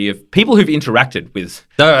majority of people who've interacted with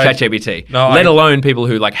ChatGPT, let alone people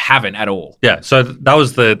who like haven't at all. Yeah. So that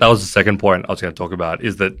was the second point I was going to talk about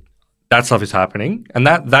is that stuff is happening and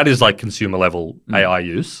that is like consumer level AI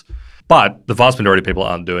use. But the vast majority of people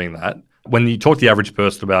aren't doing that. When you talk to the average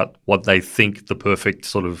person about what they think the perfect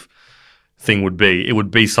sort of thing would be, it would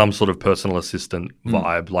be some sort of personal assistant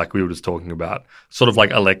vibe like we were just talking about, sort of like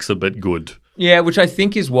Alexa but good. Yeah, which I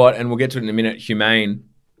think is what, and we'll get to it in a minute, Humane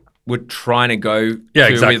would trying to go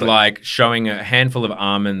with like showing a handful of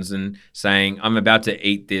almonds and saying, I'm about to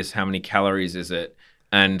eat this, how many calories is it?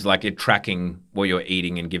 And like it tracking what you're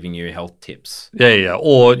eating and giving you health tips. Yeah.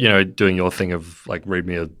 Or, doing your thing of like read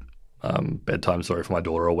me a bedtime story for my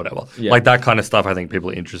daughter or whatever. Yeah. Like that kind of stuff I think people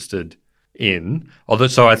are interested in.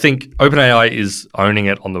 So I think OpenAI is owning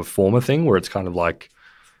it on the former thing where it's kind of like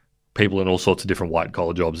people in all sorts of different white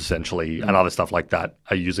collar jobs essentially and other stuff like that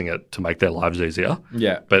are using it to make their lives easier.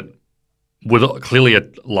 Yeah. But with clearly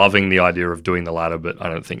loving the idea of doing the latter, but I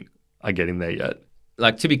don't think are getting there yet.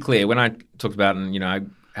 Like to be clear, when I talked about and I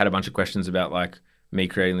had a bunch of questions about like me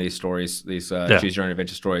creating these stories, these choose your own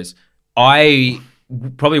adventure stories, I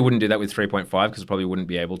probably wouldn't do that with 3.5 because I probably wouldn't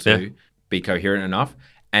be able to be coherent enough.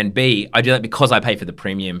 And B, I do that because I pay for the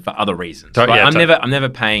premium for other reasons. I'm never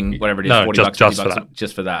paying whatever it is, $40, $50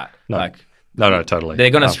 just for that. No, totally.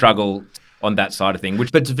 They're going to struggle on that side of thing.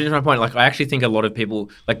 But to finish my point, like I actually think a lot of people,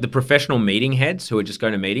 like the professional meeting heads who are just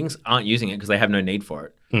going to meetings, aren't using it because they have no need for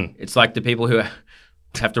it. It's like the people who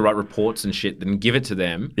have to write reports and shit, then give it to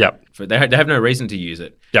them. Yep. They have no reason to use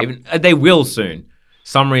it. Yep. They will soon.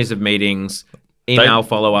 Summaries of meetings, email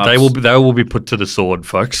follow-ups. They will be put to the sword,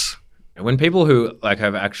 folks. When people who like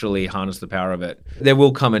have actually harnessed the power of it, there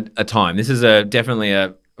will come a time. This is definitely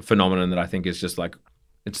a phenomenon that I think is just like,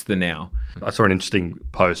 it's the now. I saw an interesting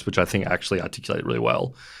post, which I think actually articulated really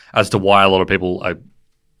well, as to why a lot of people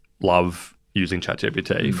love using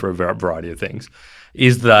ChatGPT for a variety of things,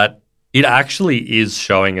 is that it actually is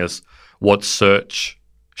showing us what search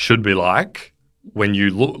should be like when you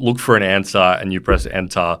look for an answer and you press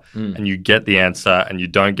enter and you get the answer and you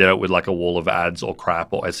don't get it with like a wall of ads or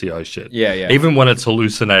crap or SEO shit. Yeah. Even when it's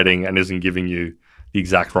hallucinating and isn't giving you the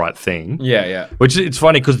exact right thing. Yeah. Which it's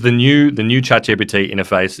funny because the new ChatGPT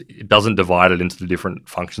interface, it doesn't divide it into the different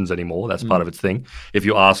functions anymore. That's part of its thing. If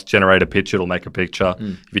you ask generate a picture, it'll make a picture.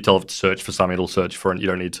 If you tell it to search for something, it'll search for it. You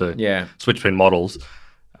don't need to switch between models.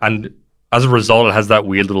 And as a result, it has that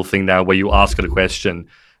weird little thing now where you ask it a question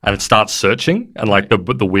and it starts searching and like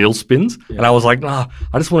the wheel spins. Yeah. And I was like, nah,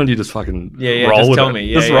 I just wanted you to just fucking roll just with tell it.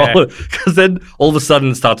 me. Just roll it. Because then all of a sudden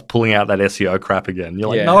it starts pulling out that SEO crap again. You're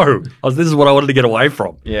like, no, this is what I wanted to get away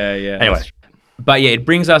from. Yeah. Anyway. But yeah, it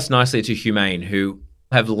brings us nicely to Humane, who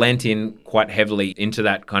have lent in quite heavily into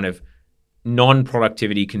that kind of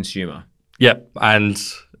non-productivity consumer. Yep. And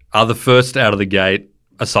are the first out of the gate,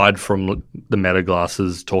 aside from the Meta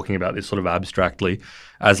glasses talking about this sort of abstractly,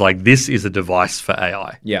 as like this is a device for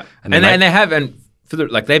AI. Yeah, and they have, and for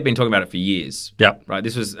they've been talking about it for years. Yep. Right.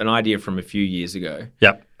 This was an idea from a few years ago.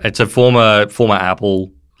 Yep. It's a former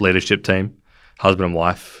Apple leadership team, husband and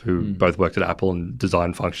wife, who both worked at Apple and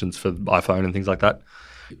designed functions for iPhone and things like that.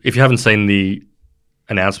 If you haven't seen the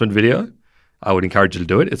announcement video, I would encourage you to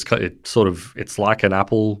do it. It's like an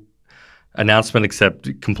Apple announcement,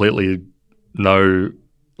 except completely no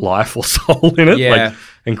life or soul in it. Yeah. Like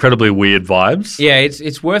incredibly weird vibes. Yeah,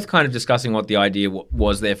 it's worth kind of discussing what the idea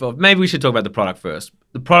was there for. Maybe we should talk about the product first.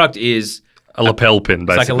 The product is a lapel pin,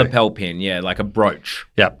 basically. It's like a lapel pin, yeah, like a brooch.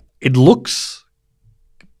 Yeah. It looks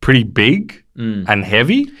pretty big and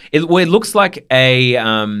heavy. It looks like a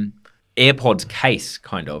AirPods case,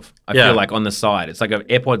 kind of. I feel like on the side. It's like an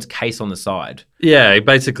AirPods case on the side. Yeah,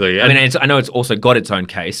 basically. I mean, I know it's also got its own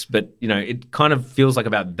case, but, you know, it kind of feels like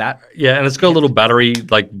about that. Yeah, and it's got a little battery,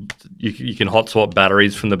 like you can hot swap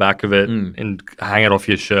batteries from the back of it and hang it off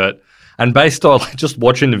your shirt. And based on just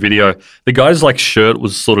watching the video, the guy's like shirt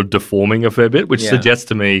was sort of deforming a fair bit, which suggests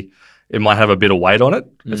to me it might have a bit of weight on it.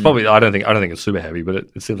 It's probably, I don't think it's super heavy, but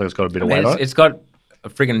it seems like it's got a bit of weight on it. It's got a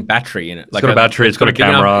friggin' battery in it. It's got a battery, it's got a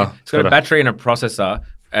camera. It's got a battery and a processor,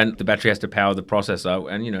 and the battery has to power the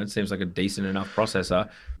processor. And, you know, it seems like a decent enough processor.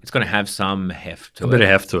 It's going to have some heft to it. A bit of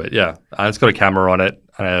heft to it, yeah. And it's got a camera on it,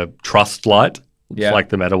 and a trust light, like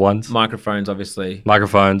the Meta ones. Microphones, obviously.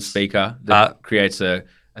 Microphones. Speaker that creates a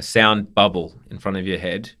sound bubble in front of your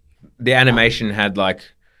head. The animation had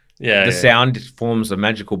the sound forms a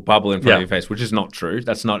magical bubble in front of your face, which is not true.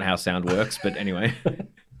 That's not how sound works, but anyway.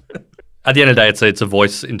 At the end of the day, it's a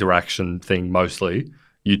voice interaction thing mostly.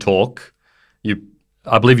 You talk.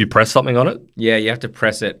 I believe you press something on it. Yeah, you have to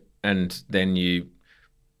press it, and then you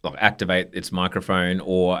activate its microphone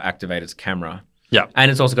or activate its camera. Yeah,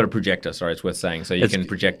 and it's also got a projector. Sorry, it's worth saying, so you can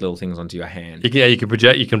project little things onto your hand. You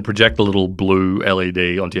can project a little blue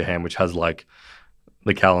LED onto your hand, which has like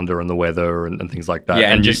the calendar and the weather and things like that.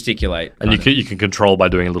 Yeah, and gesticulate. And you can control by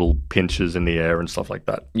doing little pinches in the air and stuff like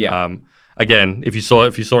that. Yeah. Again, if you saw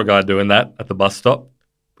a guy doing that at the bus stop,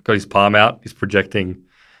 got his palm out, he's projecting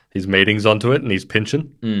his meetings onto it, and he's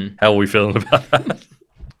pinching. How are we feeling about that?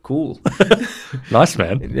 Cool. Nice,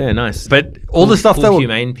 man. Yeah, nice. But all the stuff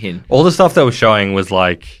Humane pin. All the stuff they were showing was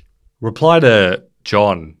like, reply to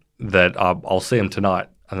John that I'll see him tonight,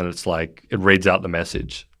 and then it's like it reads out the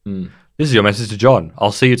message. This is your message to John.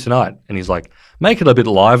 I'll see you tonight. And he's like, make it a bit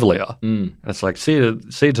livelier. And it's like, see you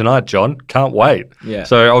tonight, John. Can't wait. Yeah.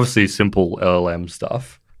 So obviously simple LLM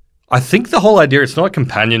stuff. I think the whole idea, it's not a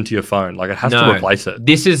companion to your phone. Like it has to replace it.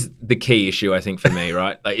 This is the key issue, I think, for me,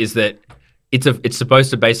 right? Is that it's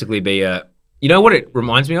supposed to basically be you know what it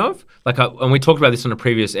reminds me of? And we talked about this on a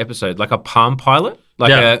previous episode, like a Palm Pilot,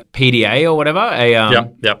 a PDA or whatever.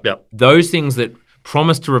 Yep. Those things that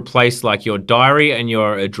promise to replace like your diary and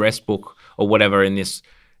your address book or whatever in this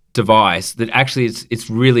device, that actually it's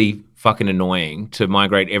really fucking annoying to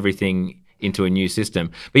migrate everything into a new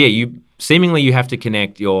system. But yeah, you have to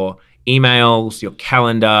connect your emails, your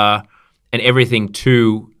calendar, and everything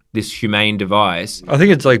to this Humane device. I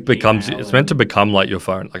think it's it's meant to become like your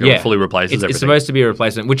phone. Like it fully replaces everything. It's supposed to be a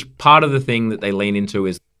replacement, which part of the thing that they lean into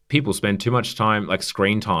is people spend too much time, like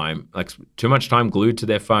screen time, like too much time glued to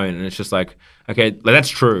their phone. And it's just like, okay, that's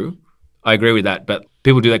true. I agree with that. But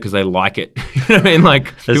people do that because they like it. You know what I mean?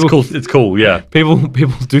 Like, It's cool. It's cool. Yeah. People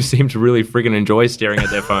do seem to really friggin' enjoy staring at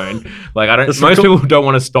their phone. Like, most cool- people don't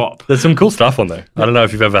want to stop. There's some cool stuff on there. I don't know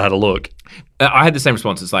if you've ever had a look. I had the same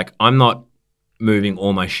response. It's like, I'm not moving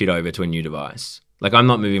all my shit over to a new device. Like, I'm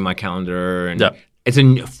not moving my calendar, and it's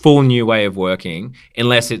a full new way of working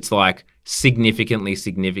unless it's like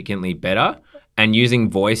significantly better. And using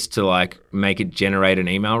voice to like make it generate an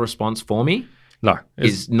email response for me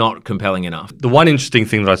is not compelling enough. The one interesting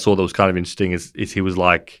thing that I saw that was kind of interesting is he was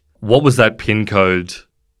like, what was that PIN code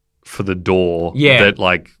for the door that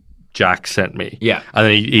like Jack sent me? Yeah. And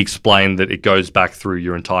then he explained that it goes back through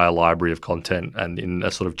your entire library of content and in a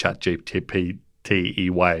sort of ChatGPT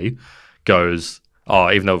way goes,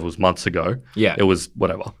 even though it was months ago, it was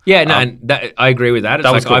whatever. Yeah, no, and I agree with that. It's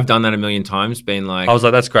that was like cool. I've done that a million times, being like... I was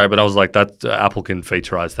like, that's great, but I was like, that Apple can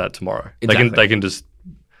featureize that tomorrow. Exactly. They can just...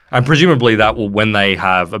 And presumably that will, when they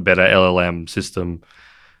have a better LLM system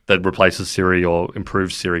that replaces Siri or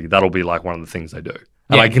improves Siri, that'll be like one of the things they do.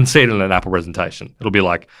 And I can see it in an Apple presentation. It'll be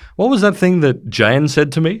like, what was that thing that Jan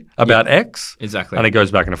said to me about X? Exactly. And it goes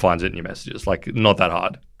back and it finds it in your messages. Like, not that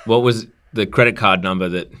hard. What was the credit card number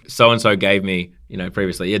that so-and-so gave me,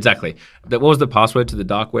 previously? Exactly. What was the password to the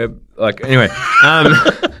dark web? Like, anyway.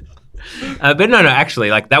 But no, actually,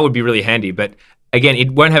 like, that would be really handy. But again,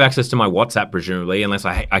 it won't have access to my WhatsApp, presumably, unless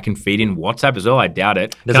I can feed in WhatsApp as well. I doubt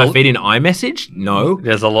it. Can I feed in iMessage? No.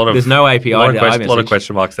 There's no API to iMessage. A lot of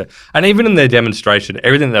question marks there. And even in their demonstration,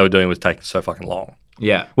 everything they were doing was taking so fucking long.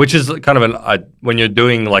 Yeah. Which is kind of when you're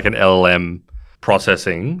doing like an LLM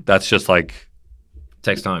processing, that's just like...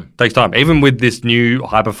 Takes time. Even with this new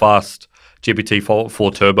hyperfast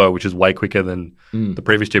GPT-4 Turbo, which is way quicker than the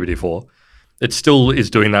previous GPT-4, it still is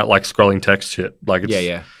doing that like scrolling text shit. Like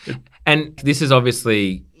it's, and this is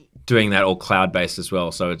obviously doing that all cloud-based as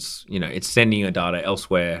well. So it's, it's sending your data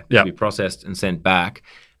elsewhere to be processed and sent back,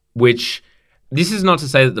 which this is not to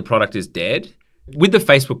say that the product is dead. With the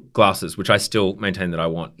Facebook glasses, which I still maintain that I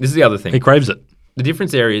want, this is the other thing. He craves it. The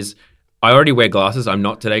difference there is I already wear glasses. I'm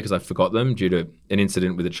not today because I forgot them due to an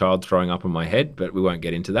incident with a child throwing up on my head, but we won't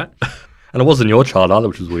get into that. And it wasn't your child either,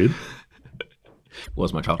 which was weird.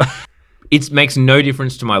 Was my child. It makes no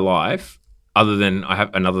difference to my life other than I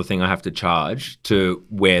have another thing I have to charge to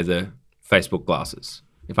wear the Facebook glasses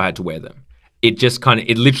if I had to wear them. It just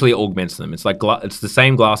it literally augments them. It's like it's the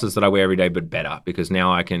same glasses that I wear every day, but better because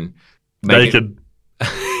now I can make it.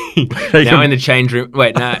 Now in the change room.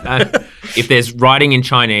 Wait, no. If there's writing in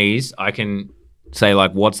Chinese, I can say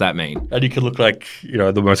like, "What's that mean?" And you can look like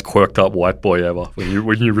the most quirked up white boy ever when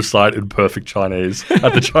you recite in perfect Chinese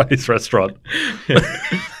at the Chinese restaurant.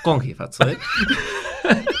 Gonky, that's it.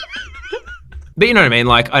 But you know what I mean?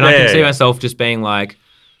 Like, and I can see myself just being like,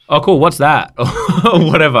 "Oh, cool. What's that?" or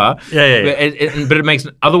whatever. But it makes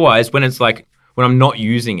otherwise when it's like when I'm not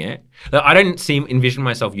using it, I don't envision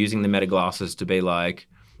myself using the Meta glasses to be like,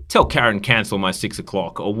 tell Karen cancel my 6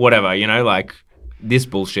 o'clock or whatever, like this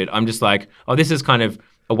bullshit. I'm just like, oh, this is kind of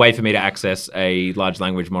a way for me to access a large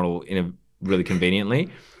language model in a really conveniently,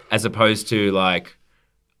 as opposed to like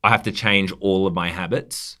I have to change all of my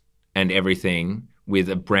habits and everything with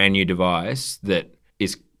a brand new device that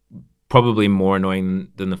is probably more annoying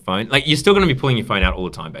than the phone. Like you're still going to be pulling your phone out all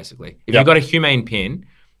the time, basically. If you've got a Humane pin,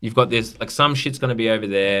 you've got this, like some shit's going to be over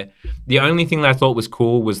there. The only thing that I thought was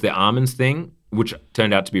cool was the almonds thing, which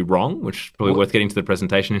turned out to be wrong, which is probably worth getting to the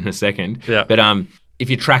presentation in a second. Yeah. But if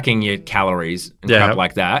you're tracking your calories and crap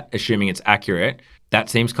like that, assuming it's accurate, that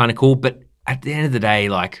seems kind of cool. But at the end of the day,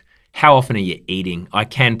 like, how often are you eating? I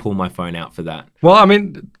can pull my phone out for that. Well, I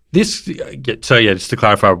mean, just to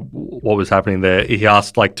clarify what was happening there, he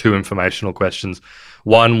asked like 2 informational questions.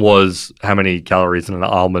 One was how many calories in an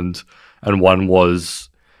almond, and one was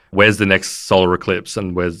where's the next solar eclipse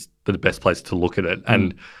and where's the best place to look at it.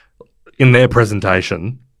 And in their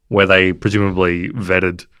presentation, where they presumably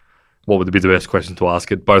vetted what would be the best question to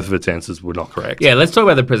ask it, both of its answers were not correct. Yeah, let's talk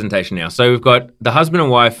about the presentation now. So we've got the husband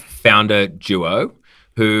and wife founder duo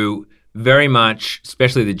who very much,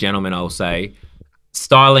 especially the gentleman, I'll say,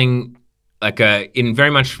 styling like in very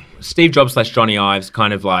much Steve Jobs / Johnny Ives,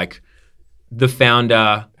 kind of like the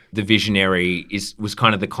founder, the visionary was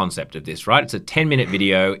kind of the concept of this, right? It's a 10-minute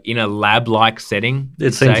video in a lab-like setting.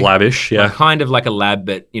 It seems lavish, yeah. Like kind of like a lab,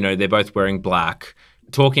 but they're both wearing black,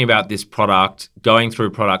 talking about this product, going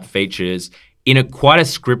through product features in a quite a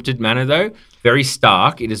scripted manner though. Very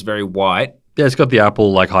stark. It is very white. Yeah, it's got the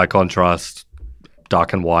Apple like high contrast,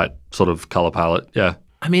 dark and white sort of color palette. Yeah.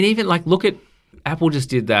 I mean, even like look at Apple just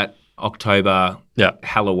did that October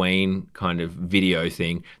Halloween kind of video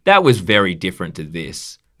thing. That was very different to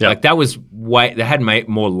this. Yeah. Like that was they had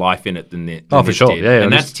more life in it than this. Oh, for sure. Did. Yeah,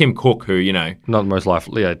 and that's Tim Cook, who, not the most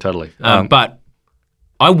likely. Yeah, totally. But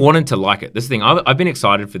I wanted to like it. This is the thing. I've been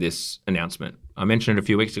excited for this announcement. I mentioned it a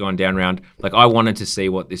few weeks ago on Down Round. Like, I wanted to see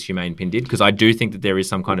what this Humane pin did because I do think that there is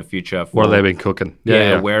some kind of future for what have they been cooking?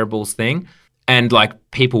 wearables thing. And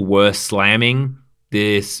like people were slamming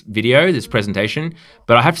this video, this presentation.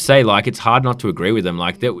 But I have to say, like, it's hard not to agree with them.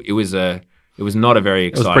 Like, it was not a very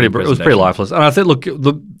exciting It was pretty lifeless. And I think, look,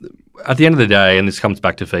 at the end of the day, and this comes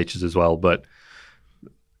back to features as well,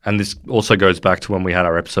 and this also goes back to when we had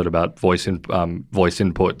our episode about voice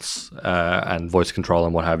inputs and voice control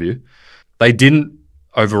and what have you. They didn't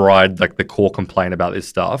override like the core complaint about this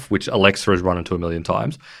stuff, which Alexa has run into a million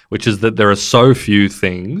times, which is that there are so few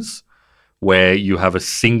things where you have a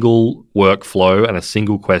single workflow and a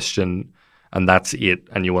single question and that's it,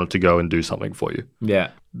 and you want it to go and do something for you. Yeah.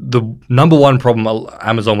 The number one problem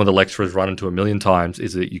Amazon with Alexa has run into a million times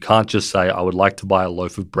is that you can't just say, I would like to buy a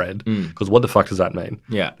loaf of bread, because what the fuck does that mean?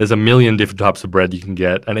 Yeah. There's a million different types of bread you can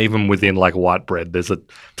get, and even within like white bread, there's a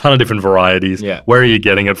ton of different varieties. Yeah. Where are you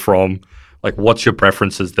getting it from? Like, what's your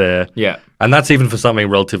preferences there? Yeah. And that's even for something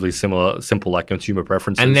relatively simple like consumer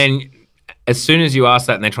preferences. And then as soon as you ask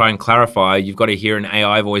that and they try and clarify, you've got to hear an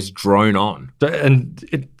AI voice drone on.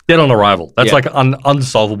 And dead on arrival. That's like an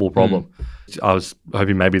unsolvable problem. I was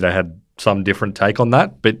hoping maybe they had some different take on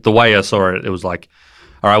that. But the way I saw it, it was like,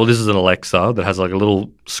 all right, well, this is an Alexa that has like a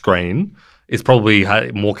little screen. It's probably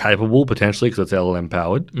more capable potentially because it's LLM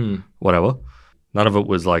powered, whatever. None of it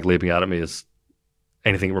was like leaping out at me as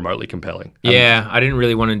anything remotely compelling. Yeah, I didn't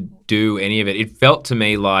really want to do any of it. It felt to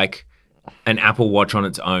me like an Apple Watch on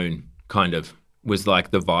its own, kind of, was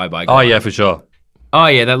like the vibe I got. Oh, yeah, for sure. Oh,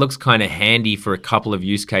 yeah, that looks kind of handy for a couple of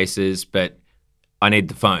use cases, but I need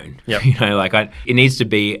the phone. Yep. It needs to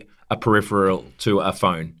be a peripheral to a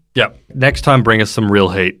phone. Yep. Next time, bring us some real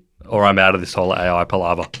heat, or I'm out of this whole AI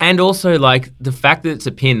palaver. And also, like, the fact that it's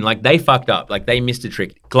a pin, like, they fucked up. Like, they missed a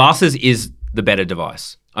trick. Glasses is the better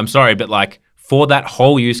device. I'm sorry, but, like, for that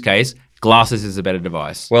whole use case, glasses is a better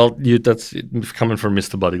device. Well, that's coming from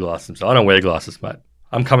Mr. Bloody Glasses. I don't wear glasses, mate.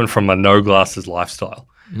 I'm coming from a no glasses lifestyle.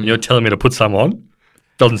 And you're telling me to put some on?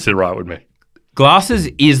 Doesn't sit right with me. Glasses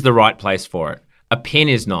is the right place for it. A pin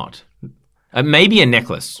is not. Maybe a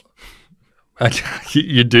necklace.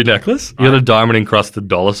 You do necklace? You got a diamond encrusted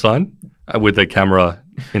dollar sign with a camera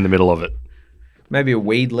in the middle of it. Maybe a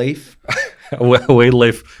weed leaf. A weed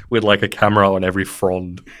leaf with like a camera on every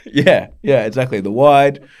frond. Yeah, exactly. The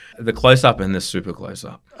wide, the close up, and the super close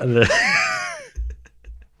up. The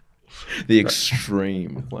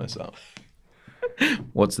extreme close up.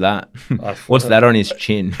 What's that? What's that on his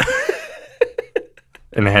chin?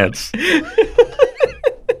 Enhance.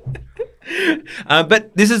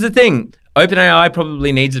 But this is the thing. OpenAI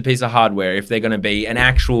probably needs a piece of hardware if they're going to be an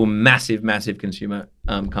actual massive, massive consumer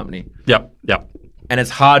company. Yep. And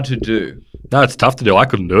it's hard to do. No, it's tough to do. I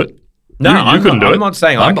couldn't do it. No, you couldn't do it. I'm not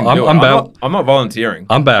saying I can do it. I'm not volunteering.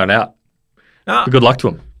 I'm bowing out. No. Good luck to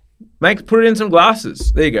him. Put it in some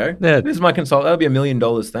glasses. There you go. Yeah. This is my consult. That'll be $1 million,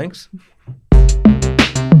 thanks.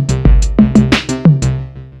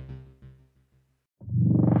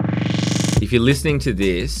 If you're listening to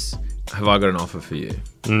this, have I got an offer for you?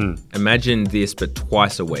 Imagine this, but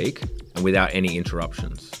twice a week and without any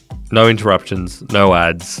interruptions. No interruptions, no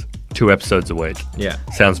ads, 2 episodes a week. Yeah.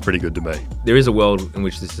 Sounds pretty good to me. There is a world in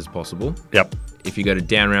which this is possible. Yep. If you go to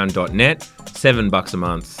downround.net, $7 a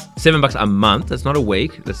month. $7 a month. That's not a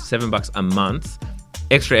week. That's $7 a month.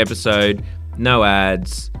 Extra episode, no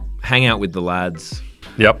ads, hang out with the lads.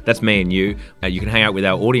 Yep. That's me and you. You can hang out with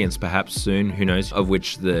our audience perhaps soon, who knows, of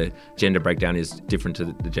which the gender breakdown is different to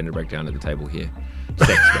the gender breakdown at the table here.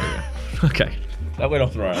 Sex breakdown. Okay. That went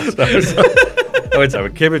off the rails. So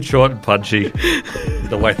keep it short and punchy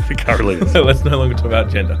the way it currently is. Let's no longer talk about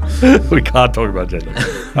gender. We can't talk about gender.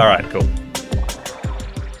 All right, cool.